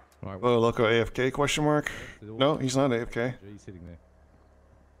 Elbow Loco AFK question mark? No, he's not AFK. He's sitting there.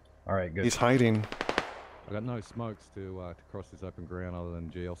 Alright, good. He's hiding. I got no smokes to cross this open ground other than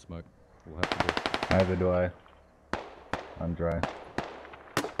GL smoke. We'll have to do. Neither do I. I'm dry.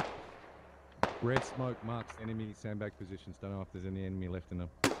 Red smoke marks enemy sandbag positions. Don't know if there's any enemy left in them.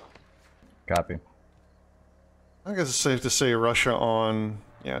 Copy. I guess it's safe to say Russia on,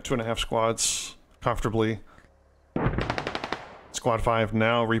 yeah, 2.5 squads comfortably. Squad 5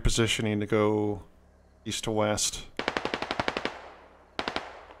 now repositioning to go east to west.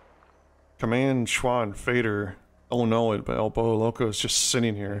 Command, Schwa, and Fader don't know it, but Elbow Loco is just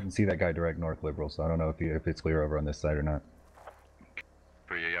sitting here. You can see that guy direct north liberal, so I don't know if it's clear over on this side or not.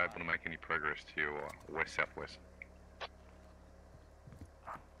 Are you able to make any progress to your west-southwest?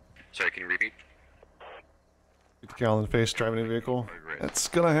 Sorry, can you repeat? Shoot the gal in the face driving a vehicle. That's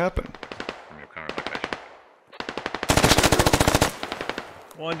gonna happen. From your current location.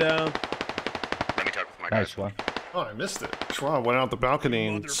 One down. Let me talk with my Nice one. Oh, I missed it. Schwa went out the balcony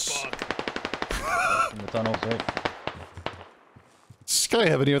and... In the tunnels, right? Does this guy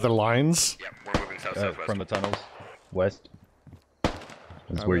have any other lines? Yeah, we're moving south-southwest. From the tunnels. West.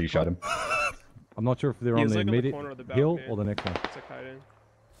 That's where you shot him. I'm not sure if they're He on was the like on the immediate corner of the hill balcony. or the next one. It's like hiding.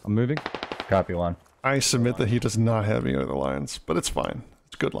 I'm moving. Copy line. I submit that he does not have any other lines, but it's fine.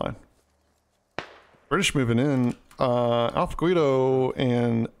 It's a good line. British moving in. Alpha Guido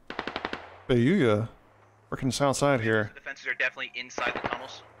and Bayuya working south side here. The defenses are definitely inside the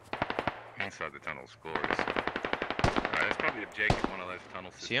tunnels. Inside the tunnels, glorious. Alright, that's probably objective, one of those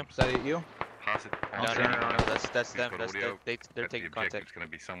tunnel systems. See him? Is that you? Pass it. No, that's them. Got audio. They're That's taking the contact. objective's going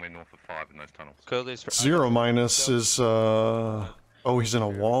to be somewhere north of 5 in those tunnels. Clearly is for 0 minus is, oh, he's in a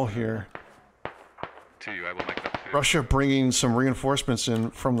wall here. 2, you able to make that 2? Russia bringing some reinforcements in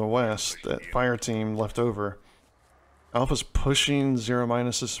from the west. That fire team left over. Alpha's pushing 0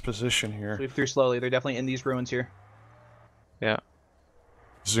 minus's position here. Move through slowly. They're definitely in these ruins here. Yeah.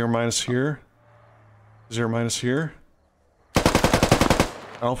 0 minus here. 0 minus here.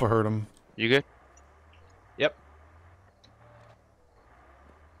 Alpha heard him. You good? Yep.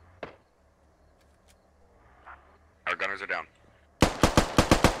 Our gunners are down.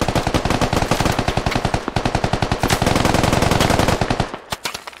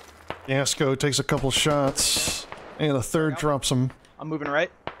 Yasko takes a couple shots, and the third drops him. I'm moving right.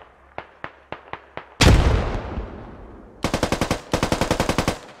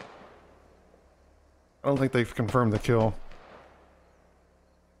 I don't think they've confirmed the kill.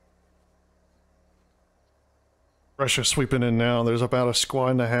 Russia sweeping in now. There's about a squad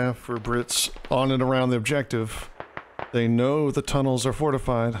and a half for Brits on and around the objective. They know the tunnels are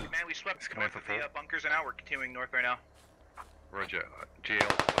fortified. Man, we swept north of the bunkers and now we're continuing north right now. Roger. GL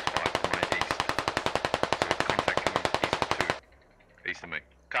 +5 from my east. So contact coming east of 2. East of me.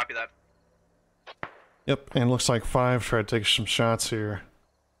 Copy that. Yep, and looks like 5 tried to take some shots here.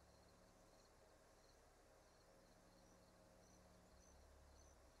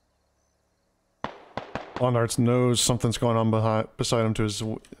 Londarts knows something's going on beside him to his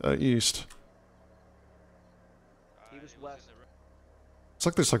east. He was west. It's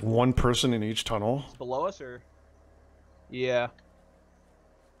like there's like one person in each tunnel. It's below us, or? Yeah.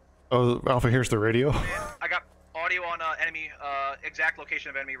 Oh, Alpha, here's the radio. I got audio on enemy, exact location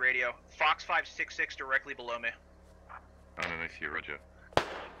of enemy radio. Fox 566 directly below me. Underneath you, Roger.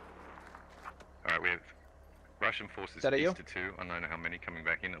 Alright, we have Russian forces Is that east you? of 2. I don't know how many coming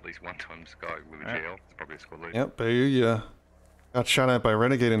back in. At least one times guy with a GL. It's probably a squad leader. Yep, Bayou got shot at by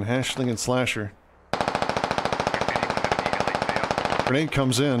Renegade and Hashling and Slasher. Grenade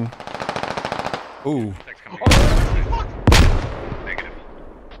comes in. Ooh. Negative.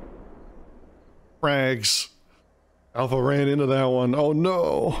 Frags. Alpha ran into that one. Oh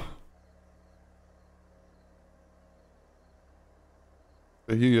no.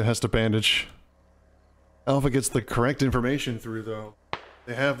 Bayou has to bandage. Alpha gets the correct information through though.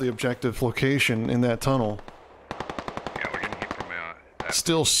 They have the objective location in that tunnel. Yeah, we're getting hit from our...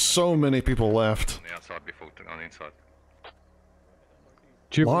 Still so many people left. on the outside before on the inside.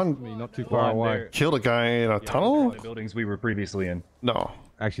 Me, not too far away. Killed a guy in a tunnel? The buildings we were previously in. No.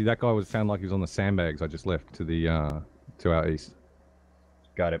 Actually, that guy would sound like he was on the sandbags I just left to the to our east.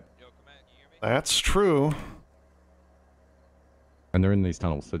 Got it. That's true. And they're in these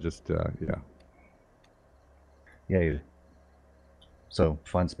tunnels, so just yeah. Yeah. So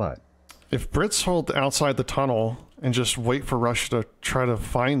fun spot. If Brits hold outside the tunnel and just wait for Russia to try to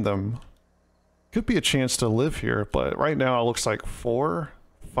find them, could be a chance to live here. But right now it looks like 4,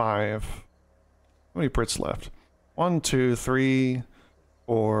 5. How many Brits left? 1, 2, 3,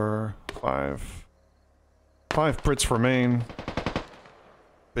 4, 5. 5 Brits remain.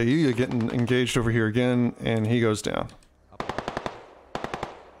 Bayou getting engaged over here again, and he goes down.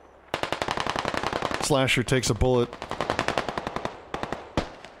 Slasher takes a bullet.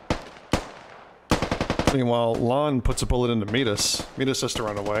 Meanwhile, Lon puts a bullet into Metis. Metis has to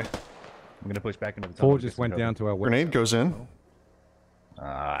run away. I'm gonna push back into the tunnel. 4 just went down to our west. Grenade goes in.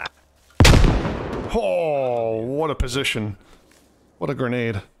 Oh, what a position. What a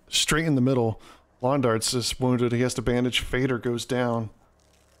grenade. Straight in the middle. Londarts is wounded. He has to bandage. Fader goes down.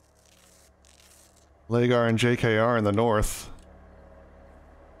 Lagar and JKR in the north.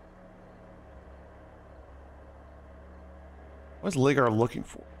 What is Lagar looking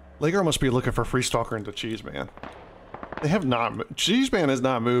for? Lagar must be looking for Free Stalker into Cheeseman. They have not... Cheeseman has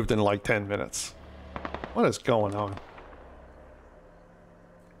not moved in like 10 minutes. What is going on?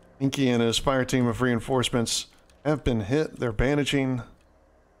 Inky and his fire team of reinforcements have been hit. They're bandaging.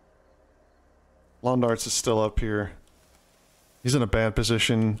 Londarts is still up here. He's in a bad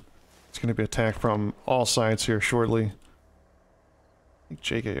position. He's going to be attacked from all sides here shortly. I think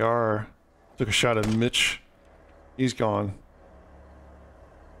JKR took a shot at Mitch. He's gone.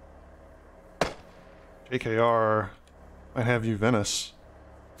 JKR might have you Venice.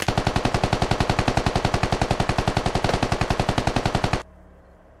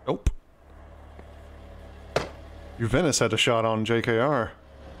 Nope. Venice had a shot on JKR.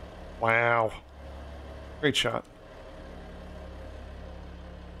 Wow. Great shot.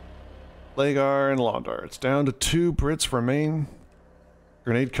 Lagar and Londarts. Down to 2 Brits remain.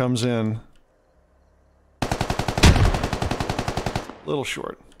 Grenade comes in. Little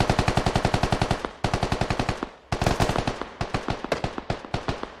short.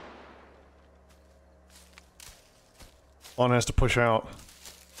 Lon has to push out.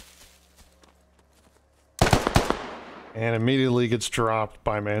 And immediately gets dropped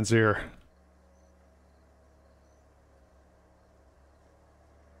by Manzir.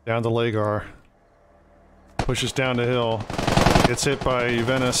 Down to Lagar. Pushes down the hill. Gets hit by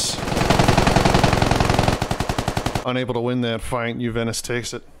Venice. Unable to win that fight, Venice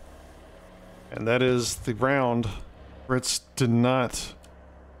takes it. And that is the round. Brits did not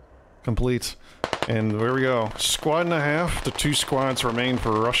complete. And there we go. Squad and a half to 2 squads remain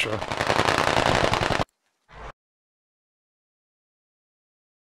for Russia.